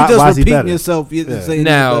reason so why. you're just Why is he repeating better? yourself. You're saying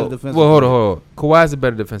now, he's a better well, hold defensive on. Kawhi's a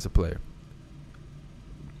better defensive player.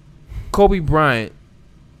 Kobe Bryant,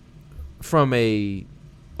 from a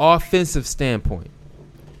offensive standpoint,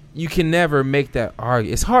 you can never make that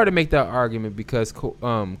argument. It's hard to make that argument because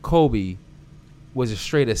Kobe was a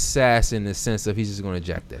straight assassin in the sense of he's just going to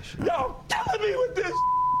jack that shit. Yo, killing me with this.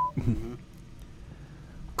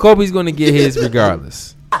 Kobe's going to get his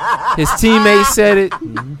regardless. His teammates said it.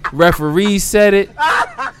 Referees said it.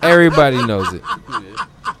 Everybody knows it.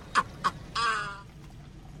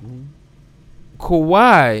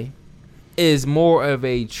 Kawhi is more of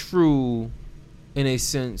a true, in a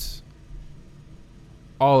sense,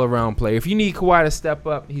 all-around player. If you need Kawhi to step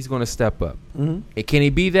up, he's going to step up. And can he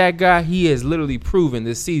be that guy? He has literally proven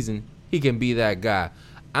this season he can be that guy.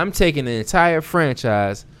 I'm taking an entire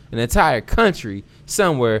franchise, an entire country,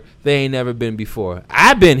 somewhere they ain't never been before.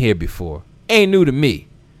 I've been here before. Ain't new to me.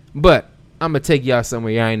 But I'm going to take y'all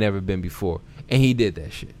somewhere y'all ain't never been before. And he did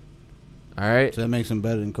that shit. All right? So that makes him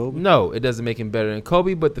better than Kobe? No, it doesn't make him better than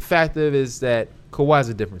Kobe, but the fact of it is that Kawhi's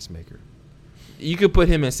a difference maker. You can put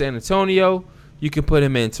him in San Antonio. You can put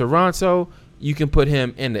him in Toronto. You can put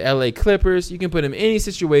him in the LA Clippers. You can put him in any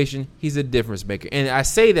situation. He's a difference maker. And I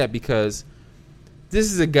say that because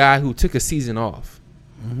this is a guy who took a season off,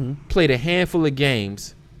 played a handful of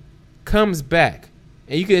games, comes back,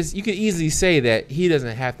 and you can easily say that he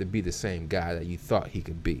doesn't have to be the same guy that you thought he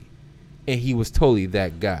could be. And he was totally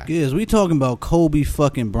that guy. Yes, we talking about Kobe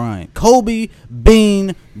fucking Bryant. Kobe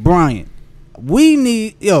Bean Bryant. We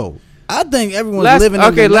need, I think everyone's living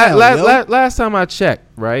in the now, last time I checked,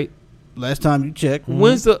 right? Last time you checked.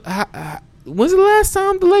 When's the last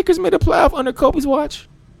time the Lakers made a playoff under Kobe's watch?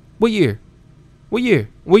 What year? We're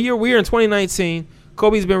in 2019.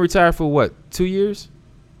 Kobe's been retired for what? 2 years?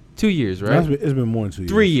 2 years, right? It's been more than 2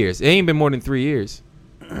 years. 3 years. It ain't been more than 3 years.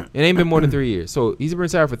 So he's been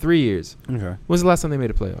retired for 3 years. Okay. When's the last time they made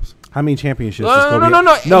the playoffs? How many championships? No.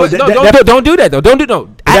 Don't do that though.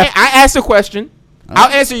 I asked a question. I'll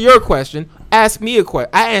answer your question. Ask me a question.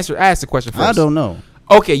 I asked the question first. I don't know.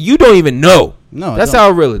 Okay, you don't even know. No, that's how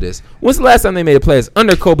real it is. When's the last time they made the playoffs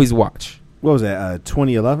under Kobe's watch? What was that?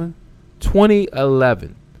 2011.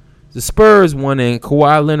 2011. The Spurs won, and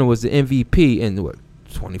Kawhi Leonard was the MVP in what?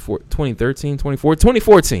 2013,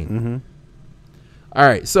 2014. All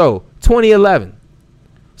right, so 2011.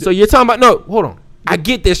 So you're talking about hold on. I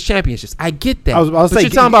get there's championships. I get that. I was saying,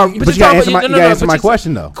 you're talking about. But you gotta answer my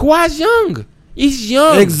question though. Kawhi's young. He's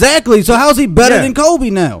young. Exactly. So how's he better than Kobe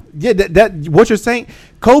now? Yeah, that what you're saying.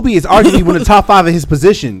 Kobe is arguably one of the top 5 of his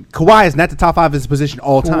position. Kawhi is not the top 5 of his position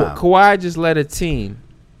all time. Kawhi just led a team.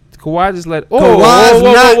 Kawhi's not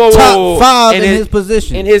top 5 in his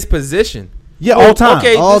position. In his position. Yeah, all time.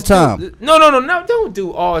 Okay, all time. No. Don't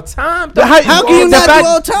do all time. How can you not do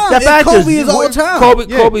all time? Kobe is all time.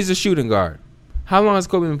 Kobe's a shooting guard. How long has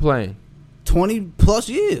Kobe been playing? 20 plus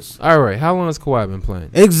years. All right. How long has Kawhi been playing?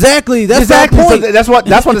 Exactly. That's my point. So that's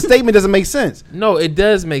why the statement doesn't make sense. No, it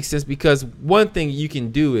does make sense because one thing you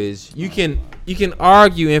can do is you can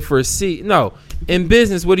argue and foresee. No, in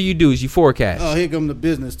business, what do? Is you forecast. Oh, here come the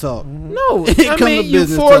business talk. No, you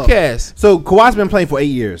forecast. Talk. So Kawhi's been playing for 8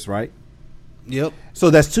 years, right? Yep. So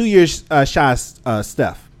that's 2 years shy of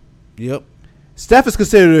Steph. Yep. Steph is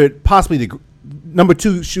considered possibly the number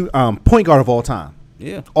 2 point guard of all time.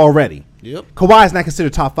 Yeah. Already. Yep. Kawhi is not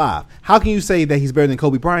considered top 5. How can you say that he's better than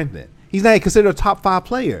Kobe Bryant then? He's not considered a top 5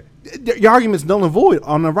 player. Your argument's null and void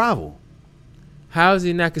on arrival. How is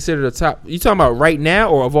he not considered a top? You talking about right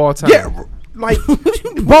now or of all time? Yeah, like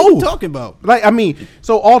what are you talking about? Like, I mean,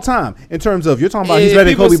 so all time in terms of you're talking about he's better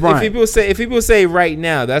than Kobe Bryant. If people say right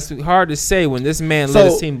now, that's hard to say when this man led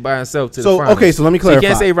his team by himself to the finals. Okay, so let me clarify. So you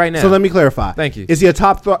can't say right now. So let me clarify. Thank you. Is he a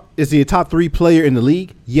top 3 player in the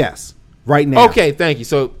league? Yes. Right now. Okay, thank you.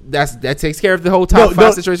 So that takes care of the whole top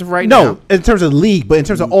 5 situation for right now. No, in terms of league, but in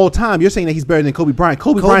terms of all time, you're saying that he's better than Kobe Bryant.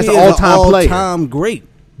 Kobe Bryant's an all-time player. All-time great.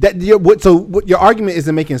 What your argument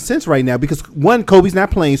isn't making sense right now because one, Kobe's not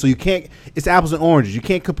playing, so you can't. It's apples and oranges. You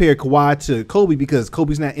can't compare Kawhi to Kobe because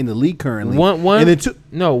Kobe's not in the league currently.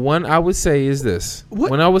 One I would say is this.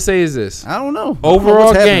 What? One I would say is this. I don't know.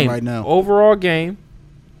 Overall game right now. Overall game.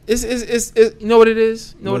 Is you know what it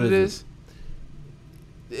is? You know what it is?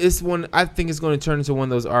 It's one. I think it's going to turn into one of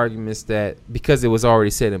those arguments that because it was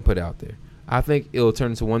already said and put out there. I think it'll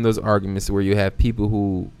turn into one of those arguments where you have people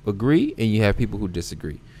who agree and you have people who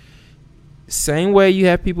disagree. Same way you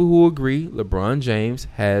have people who agree LeBron James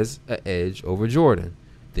has an edge over Jordan.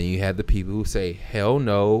 Then you have the people who say, hell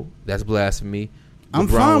no, that's blasphemy. I'm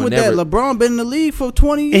fine with that. LeBron been in the league for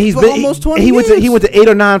 20 and almost 20 years. He went to 8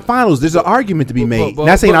 or 9 finals. There's an argument to be made.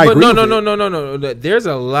 Not saying I agree with it. No. There's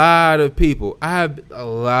a lot of people. I have a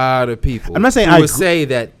lot of people. I'm not saying who would say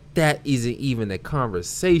that isn't even a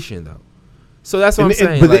conversation, though. So that's what I'm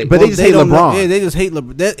saying. But they just hate LeBron. Yeah, they just hate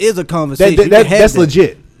LeBron. That is a conversation. That's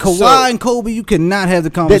legit. Kawhi and Kobe, you cannot have the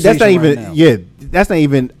conversation. That's not even. Right now. Yeah, that's not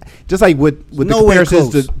even. Just like with the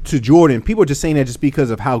comparisons to Jordan, people are just saying that just because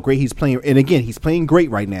of how great he's playing. And again, he's playing great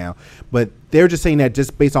right now, but they're just saying that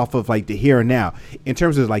just based off of like the here and now. In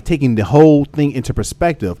terms of like taking the whole thing into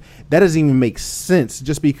perspective, that doesn't even make sense.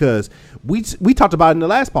 Just because we talked about it in the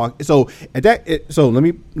last podcast. So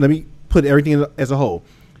let me put everything as a whole.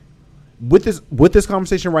 With this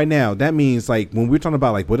conversation right now, that means like when we're talking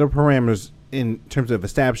about like what are parameters in terms of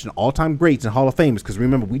establishing all-time greats and Hall of Famers, because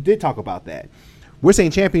remember we did talk about that. We're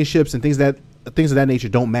saying championships and things of that nature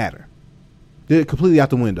don't matter. They're completely out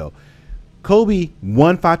the window. Kobe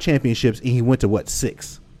won 5 championships and he went to what,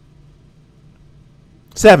 6?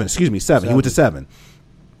 7. Excuse me, 7. He went to 7.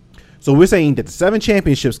 So we're saying that the 7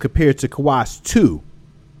 championships compared to Kawhi's 2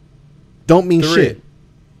 don't mean 3. shit.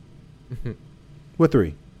 What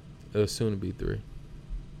 3? It was soon to be 3.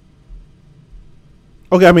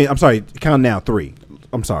 Okay, I mean, I'm sorry. Count now 3.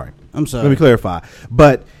 I'm sorry. Let me clarify.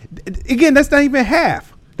 But again, that's not even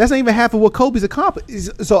half. That's not even half of what Kobe's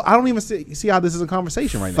accomplished. So I don't even see how this is a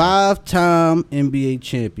conversation right now. 5-time NBA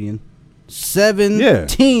champion,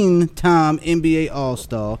 17-time NBA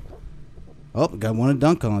All-Star. Oh, got one in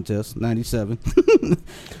dunk contest, 97.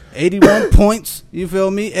 81 points. You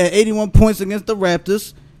feel me? At 81 points against the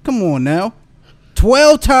Raptors. Come on now.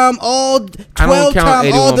 12-time all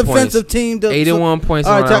defensive team. 81 points.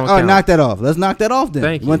 All right, knock that off. Let's knock that off then.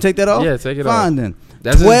 Thank you. Want to take that off? Yeah, take it off. Fine then.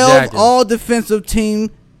 That's 12 all defensive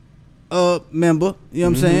team member. You know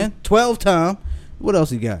what I'm saying? 12-time. What else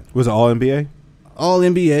he got? Was it all NBA? All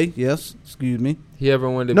NBA. Yes. Excuse me. He ever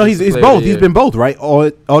won the? No, he's both. He's been both, right?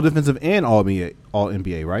 All defensive and all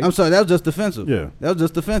NBA, right? I'm sorry, that was just defensive. Yeah, that was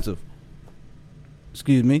just defensive.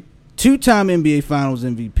 Excuse me. 2-time NBA Finals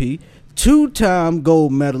MVP. 2-time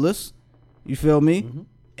gold medalist. You feel me? Mm-hmm.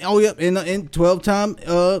 Oh, yep. And 12-time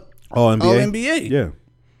All NBA. Yeah.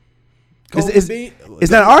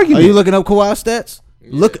 It's not an argument. Are you looking up Kawhi's stats?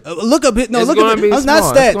 Look up his not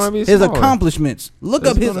stats. His accomplishments. Look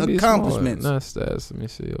up his accomplishments. Not stats. Let me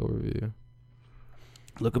see overview.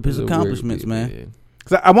 Look up his accomplishments, man.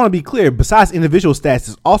 Because I want to be clear. Besides individual stats,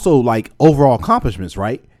 it's also like overall accomplishments,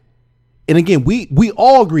 right? And again, we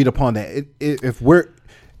all agreed upon that. If we're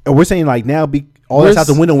saying like now, all that's out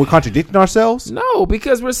the window, and we're contradicting ourselves. No,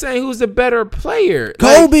 because we're saying who's the better player.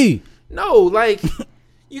 Kobe. Like, no, like.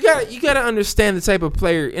 You gotta understand the type of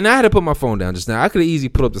player, and I had to put my phone down just now. I could have easily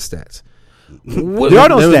put up the stats. There are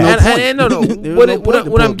no stats. No.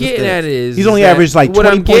 What I'm getting at is he's only averaged like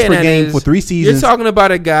 20 points per game for 3 seasons. You're talking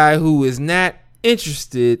about a guy who is not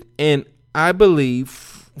interested, and I believe,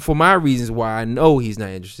 for my reasons why I know he's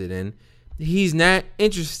not interested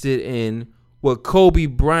in what Kobe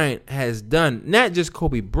Bryant has done. Not just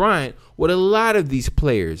Kobe Bryant, what a lot of these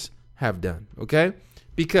players have done. Okay.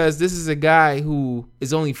 Because this is a guy who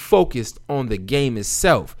is only focused on the game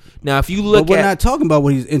itself. Now, if you look we're not talking about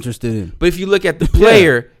what he's interested in. But if you look at the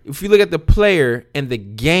player, if you look at the player and the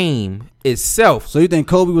game itself. So you think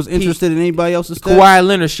Kobe was interested in anybody else's stats? Kawhi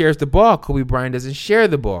Leonard shares the ball. Kobe Bryant doesn't share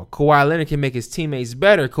the ball. Kawhi Leonard can make his teammates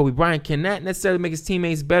better. Kobe Bryant cannot necessarily make his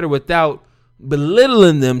teammates better without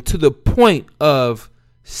belittling them to the point of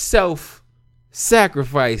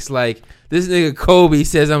self-sacrifice. Like, this nigga Kobe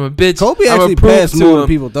says, I'm a bitch. Kobe actually passed more than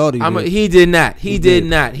people thought he did. He did not. He did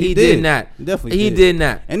not. Definitely He did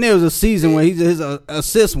not. And there was a season where his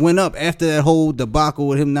assists went up after that whole debacle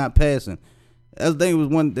with him not passing. I think it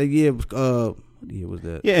was the year. What year was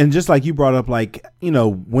that? Yeah, and just like you brought up, like,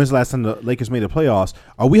 when's the last time the Lakers made the playoffs?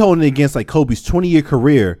 Are we holding it against like Kobe's 20-year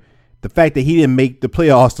career? The fact that he didn't make the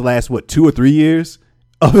playoffs the last 2 or 3 years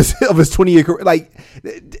of his 20-year career, like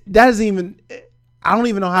that doesn't even. I don't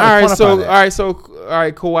even know how to quantify that. All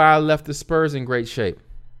right, Kawhi left the Spurs in great shape.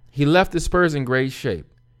 He left the Spurs in great shape.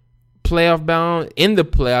 Playoff bound in the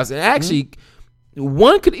playoffs. And actually,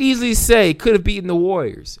 one could easily say could have beaten the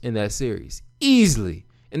Warriors in that series. Easily.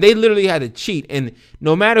 And they literally had to cheat. And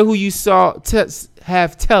no matter who you saw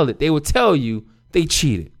have tell it, they will tell you they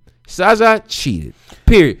cheated. Zaza cheated.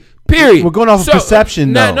 Period. We're going off of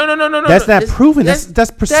perception, though. No. That's not proven. That's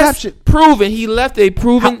perception. That's proven. He left a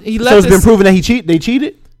proven. So it's been proven that they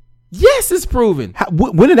cheated. Yes, it's proven.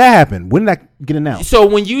 When did that happen? When did that get announced? So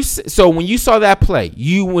when you saw that play,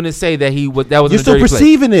 you wouldn't say that that was. You're still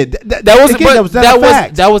perceiving it.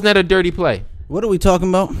 That was not a dirty play. What are we talking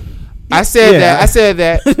about? I said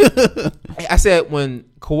that. I said when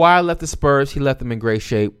Kawhi left the Spurs, he left them in great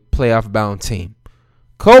shape, playoff bound team.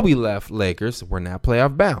 Kobe left Lakers, we're now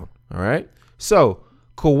playoff bound. All right, so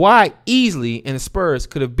Kawhi easily and the Spurs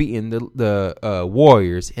could have beaten the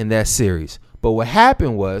Warriors in that series, but what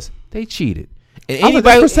happened was they cheated. And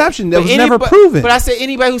that's perception that was never proven. But I said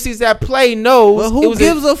anybody who sees that play knows. Well, who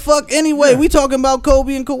gives a fuck anyway? We talking about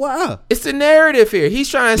Kobe and Kawhi. It's the narrative here. He's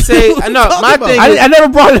trying to say. No, my thing. I never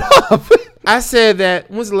brought it up. I said that.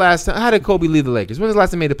 When's the last time? How did Kobe leave the Lakers? When's the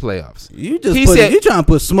last time he made the playoffs? You trying to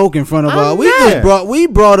put smoke in front of all. We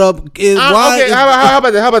brought up. Why? Okay. How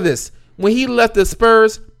about this? How about this? When he left the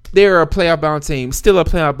Spurs, they're a playoff-bound team, still a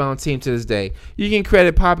playoff-bound team to this day. You can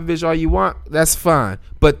credit Popovich all you want. That's fine.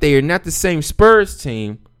 But they are not the same Spurs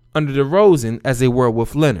team under DeRozan as they were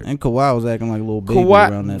with Leonard. And Kawhi was acting like a little baby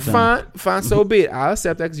around that time. Fine, so be it. I'll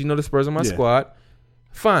accept that because you know the Spurs are my squad.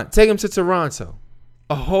 Fine. Take him to Toronto.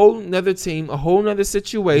 A whole nother team, a whole nother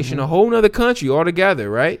situation, a whole nother country altogether,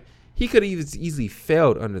 right? He could have easily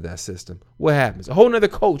failed under that system. What happens? A whole nother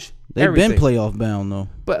coach. They've been playoff-bound, though.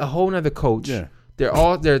 But a whole nother coach. Yeah.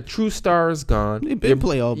 Their true stars gone. They've been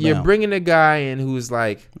playoff bound. You're bringing a guy in who's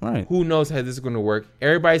like, right. Who knows how this is going to work?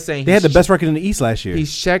 Everybody's saying they had the best record in the East last year.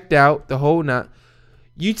 He's checked out the whole night.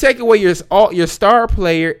 You take away your star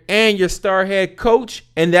player and your star head coach,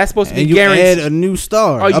 and that's supposed to be guaranteed. You add a new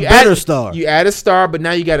star, a better star. You add a star, but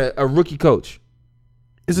now you got a rookie coach.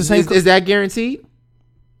 It's the same. Is that guaranteed?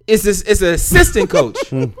 It's an assistant coach.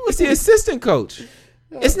 It's the assistant coach.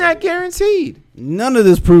 It's not guaranteed. None of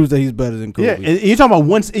this proves that he's better than Kobe. Yeah, and you're talking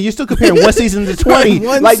about you're still comparing one season to 20.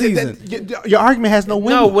 One season. Your argument has no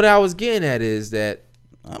window. No, what I was getting at is that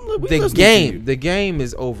the game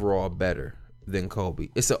is overall better than Kobe.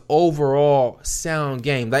 It's an overall sound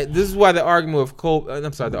game. Like this is why the argument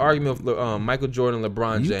of Michael Jordan and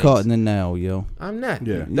LeBron James. You caught in the now, yo. I'm not.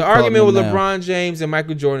 Yeah. The argument with LeBron James and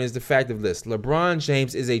Michael Jordan is the fact of this. LeBron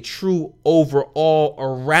James is a true overall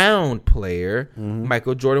around player. Mm-hmm.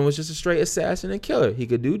 Michael Jordan was just a straight assassin and killer. He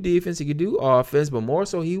could do defense, he could do offense, but more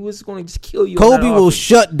so he was going to just kill you. Kobe will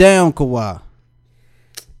shut down Kawhi.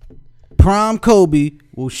 Prime Kobe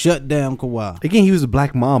will shut down Kawhi. Again, he was a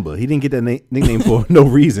Black Mamba. He didn't get that nickname for no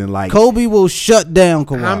reason. Like Kobe will shut down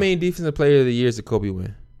Kawhi. How many defensive player of the years did Kobe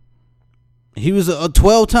win? He was a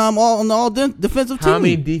 12-time all defensive team. How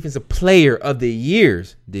many defensive player of the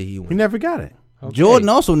years did he win? He never got it. Okay. Jordan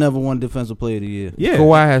also never won defensive player of the year. Yeah,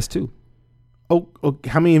 Kawhi has 2. Oh,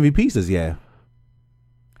 how many MVPs does he have?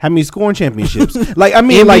 How many scoring championships? Like I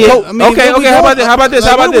mean, NBA, like okay. How about this?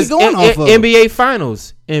 NBA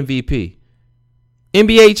Finals MVP,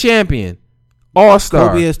 NBA champion, All-Star.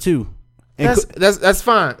 Kobe has 2. That's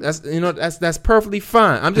fine. That's perfectly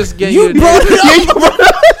fine. I'm just getting you brought it up.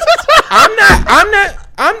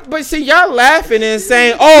 But see, y'all laughing and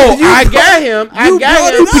saying, "Oh, I got him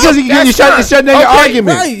because it's shutting down your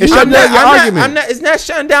argument. Right. It's shutting down your argument. It's not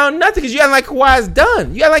shutting down nothing because you act like Kawhi's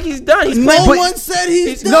done. You act like he's done. No one said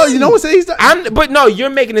he's done. No one said he's done. But no,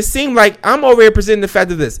 you're making it seem like I'm over here presenting the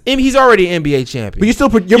fact of this. He's already an NBA champion. But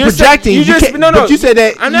you're projecting. But you said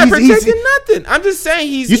that I'm not projecting nothing. I'm just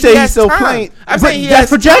saying You say he's still playing. I'm saying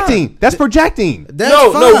that's projecting. That's projecting.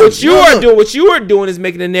 No. What you are doing is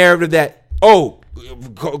making a narrative that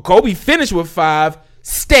Kobe finished with 5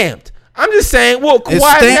 stamped. I'm just saying, well,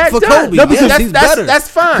 Kawhi is not for done. Kobe. No, because he's better. That's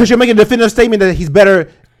fine. Because you're making a definitive statement that he's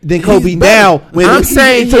better than Kobe now. I'm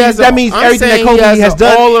saying that means everything that Kobe has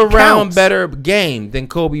done all around counts. Better game than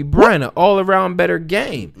Kobe Bryant. All around better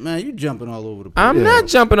game. Man, you jumping all over the place. I'm not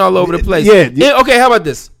jumping all over the place. Yeah. Okay, how about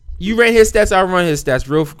this? You ran his stats, I run his stats.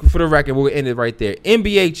 Real for the record, we'll end it right there.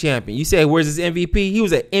 NBA champion. You say, where's his MVP? He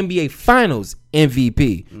was an NBA Finals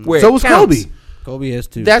MVP. Where so was Kobe. Kobe has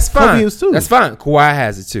 2. That's fine. Kobe has 2. That's fine. Kawhi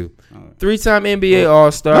has it too. Right. 3-time NBA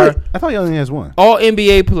All-Star. Wait, I thought he only has 1. All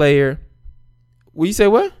NBA player. Will you say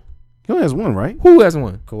what? He only has 1, right? Who has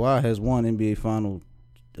 1? Kawhi has 1 NBA Final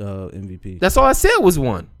MVP. That's all I said was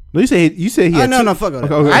 1. No, you say he had 2. No, fuck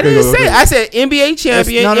it. I didn't say. I said NBA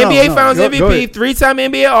champion, NBA Finals MVP, 3-time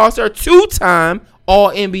NBA All-Star, 2-time All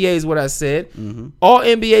NBA is what I said. Mm-hmm. All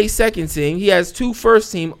NBA second team. He has 2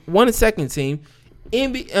 first team, 1 second team.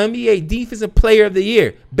 NBA Defensive Player of the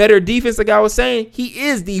Year. Better defense, like I was saying. He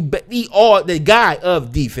is the guy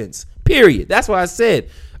of defense. Period. That's what I said.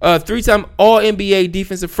 3-time All NBA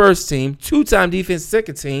Defensive First Team, 2-time Defense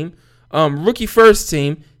Second Team, Rookie First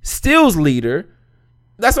Team, Steals Leader.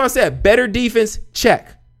 That's what I said. Better defense,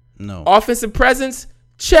 check. No. Offensive presence,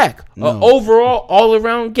 Check. No. Overall, all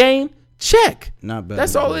around game? Check. Not better.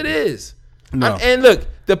 That's all it is. No. And look,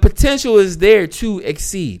 the potential is there to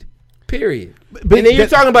exceed. Period. But and then you're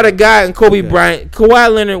talking about a guy in Kobe Bryant.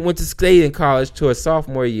 Kawhi Leonard went to state in college to a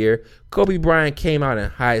sophomore year. Kobe Bryant came out in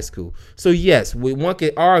high school. So, yes, one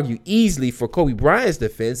could argue easily for Kobe Bryant's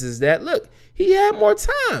defense is that, look, he had more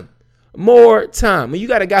time. More time. When you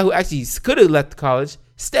got a guy who actually could have left college,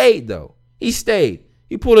 stayed, though. He stayed.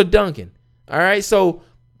 He pulled a Duncan. All right? So,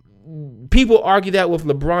 people argue that with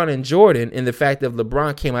LeBron and Jordan and the fact that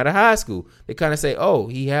LeBron came out of high school. They kind of say, oh,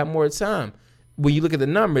 he had more time. When you look at the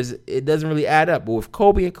numbers, it doesn't really add up. But with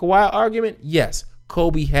Kobe and Kawhi argument, yes,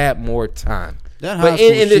 Kobe had more time. That high school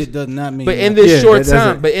shit does not mean. But in this short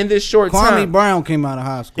time, Kwame Brown came out of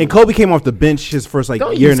high school, and Kobe came off the bench his first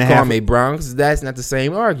year and a half. Kwame Brown, because that's not the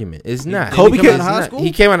same argument. It's not. Kobe came out of high school.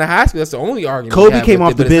 He came out of high school. That's the only argument. Kobe came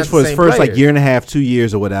off the bench for his first year and a half, 2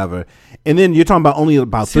 years or whatever. And then you're talking about only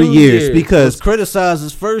about 3 years because criticized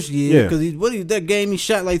his first year because that game he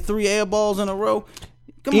shot like 3 air balls in a row.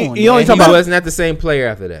 Come on, he was not the same player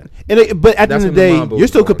after that. But at the end of the day, you're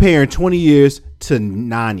still comparing 20 years to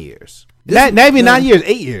 9 years. Not even 9 years,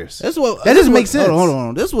 8 years. That doesn't make sense. Hold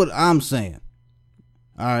on. This is what I'm saying.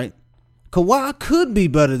 All right. Kawhi could be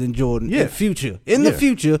better than Jordan in the future. In the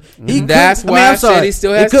future, that's why I said he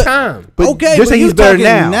still has time. But you're saying he's better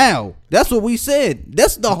now. That's what we said.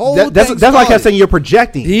 That's the whole thing. That's why I kept saying you're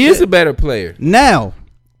projecting. He is a better player. Now.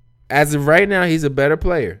 As of right now, he's a better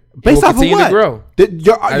player. Based off of what? To grow.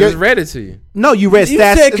 I just read it to you. No, you read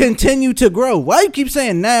stats. You said continue to grow. Why you keep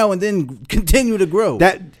saying now and then continue to grow?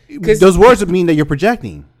 Those words would mean that you're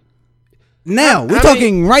projecting. Now we're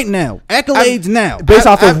talking right now. Accolades now, based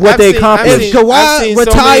off of what they accomplished. If Kawhi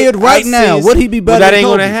retired right now, would he be better? That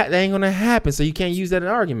ain't gonna happen. So you can't use that in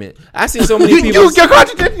argument. I seen so many people. You're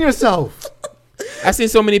contradicting yourself. I seen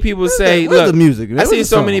so many people say, "Look, the music." I seen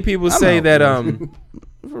so many people say that.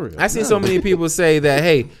 I seen so many people say that.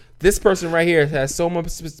 Hey, this person right here has so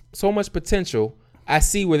much potential. I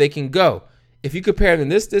see where they can go. If you compare them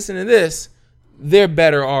to this, and this, they're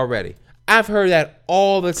better already. I've heard that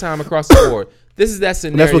all the time across the board. This is that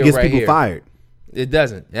scenario. And that's what gets right people here. Fired. It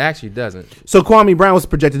doesn't. It actually doesn't. So Kwame Brown was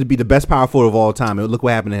projected to be the best power forward of all time. And look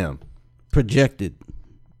what happened to him. Projected.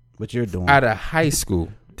 What you're doing. Out of high school.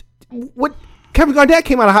 What? Kevin Garnett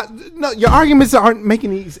came out of high. No, your arguments aren't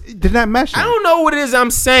making these. Did not mesh. I don't know what it is I'm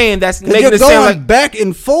saying that's making you're it sound going like back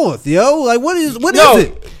and forth, yo. Like what is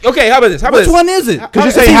it? Okay, how about this? Which one is it? Because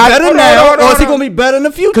you're saying he's better now, or is he going to be better in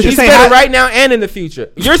the future? He's better right now and in the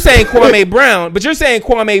future. You're saying Kwame Brown, but you're saying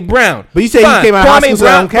Kwame Brown. But you say he came out of high school, so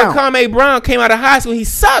that don't count. But Kwame Brown came out of high school. He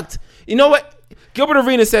sucked. You know what? Gilbert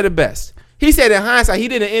Arenas said it best. He said in hindsight, he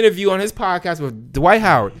did an interview on his podcast with Dwight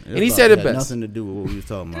Howard, and he said it best. Nothing to do with what we was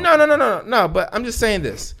talking about. No. But I'm just saying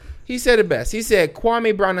this. He said it best. He said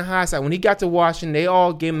Kwame Brown in hindsight, when he got to Washington, they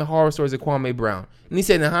all gave him the horror stories of Kwame Brown. And he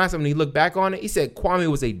said in hindsight, when he looked back on it, he said Kwame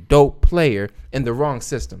was a dope player in the wrong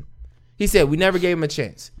system. He said we never gave him a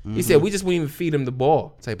chance. Mm-hmm. He said we just wouldn't even feed him the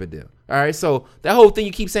ball type of deal. All right, so that whole thing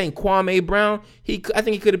you keep saying Kwame Brown, I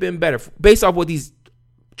think he could have been better based off what these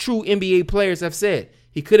true NBA players have said.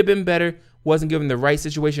 He could have been better. Wasn't given the right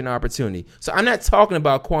situation and opportunity. So I'm not talking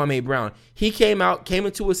about Kwame Brown. He came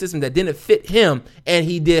into a system that didn't fit him, and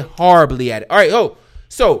he did horribly at it. All right,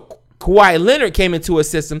 so Kawhi Leonard came into a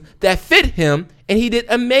system that fit him, and he did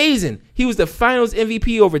amazing. He was the Finals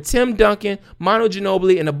MVP over Tim Duncan, Manu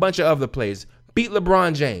Ginobili, and a bunch of other players. Beat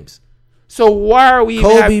LeBron James. So why do we keep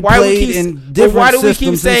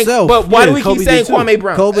saying Kwame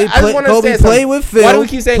Brown? Kobe played with Phil. Why do we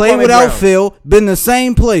keep saying played Kwame without Brown? Phil? Been the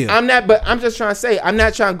same player. I'm just trying to say, I'm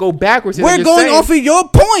not trying to go backwards. We're going off of your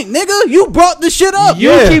point, nigga. You brought the shit up.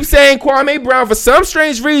 You keep saying Kwame Brown for some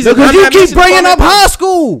strange reason. Because you keep bringing up high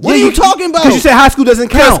school. What are you talking about? Because you said high school doesn't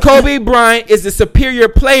count. Because Kobe Bryant is the superior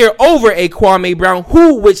player over a Kwame Brown,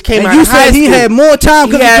 which came out of high school. You said he had more time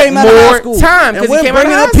because he came out of high school. And we're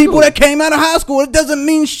bringing up people that came out of high school. It doesn't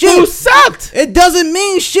mean shit. Who sucked? It doesn't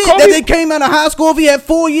mean shit that they came out of high school if he had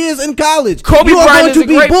 4 years in college. Kobe Bryant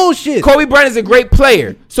bullshit. Kobe Bryant is a great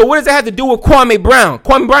player. So what does that have to do with Kwame Brown?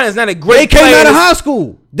 Kwame Bryant is not a great player. They came out of high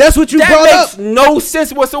school. That's what you brought up. That makes no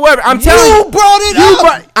sense whatsoever. I'm telling you. You brought it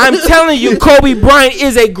up. I'm telling you, Kobe Bryant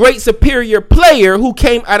is a great superior player who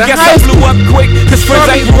came out of high school. Guess I blew up quick, cause friends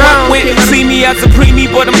I grew up with see me as a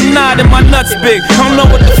preemie, but I'm not and my nuts big. I don't know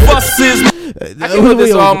what the fuss is. I've been with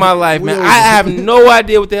this all my life, man. I have no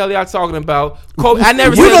idea what the hell y'all talking about. Kobe, I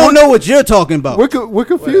never. You don't know what you're talking about. We're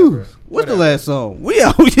confused. What's the last song? We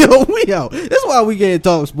out, yo. We out. That's why we can't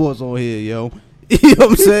talk sports on here, yo. You know what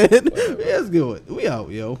I'm saying? Let's do it. We out,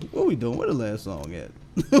 yo. What we doing? Where the last song at?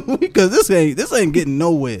 Because this ain't getting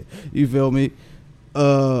nowhere. You feel me?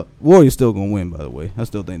 Warriors still gonna win, by the way. I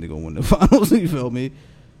still think they're gonna win the finals. You feel me?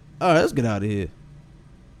 All right, let's get out of here.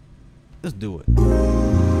 Let's do it.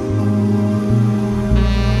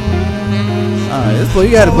 Alright, let's play.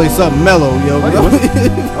 You gotta play something mellow, yo.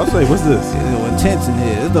 I'll say, what's this? Intense in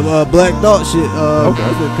here. It's the Black Thought shit. Okay.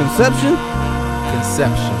 Is it Conception?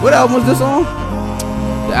 Conception. What album was this on?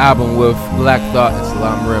 The album with Black Thought and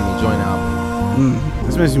Salam Remy joint album.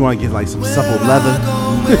 This makes me want to get like some supple leather.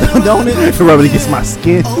 Don't it? To rub it against my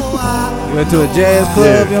skin. You went to a jazz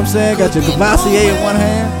club, you know what I'm saying? Got your Cavassier in one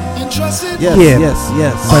hand. Yes, Yeah. yes.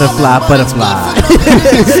 Butterfly.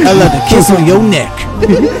 I love the kiss on your neck.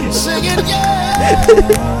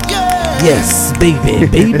 Yes,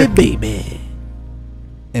 baby.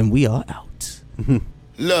 And we are out.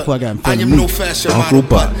 Look, Who I got in I front of am me? no fashion Uncle model,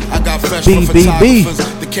 but I got fresh BBB. from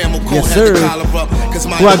photographers. The camel coat Yes, had sir. the collar up, 'cause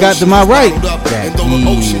my Who I got to my right? emotions bottled up, and though the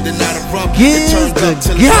ocean did not erupt, Give it turned the up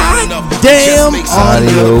till it's hot enough. goddamn Just makes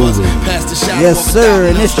audio. all of us pass the shot, Yes, walk sir, without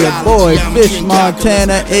and no it's your style, boy, geometry Fish and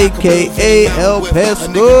Montana, calculus. a.k.a. El A nigga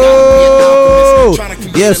Pesco. gotta be a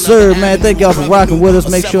Yes, sir, man. Thank y'all for rocking with us.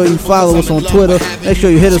 Make sure you follow us on Twitter. Make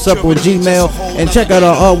sure you hit us up on Gmail. And check out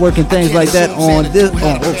our artwork and things like that on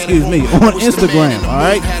on Instagram, all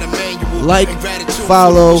right? Like,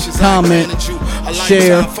 follow, comment,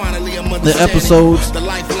 share the episodes.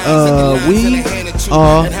 We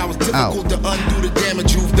are out.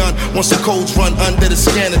 Once the codes run under the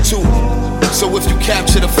scanner too. So if you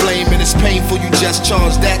capture the flame and it's painful, you just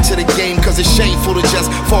charge that to the game. Cause it's shameful to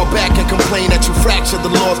just fall back and complain that you fractured the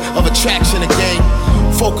laws of attraction again.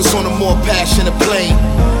 Focus on a more passionate plane.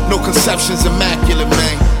 No conceptions immaculate,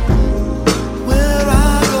 man.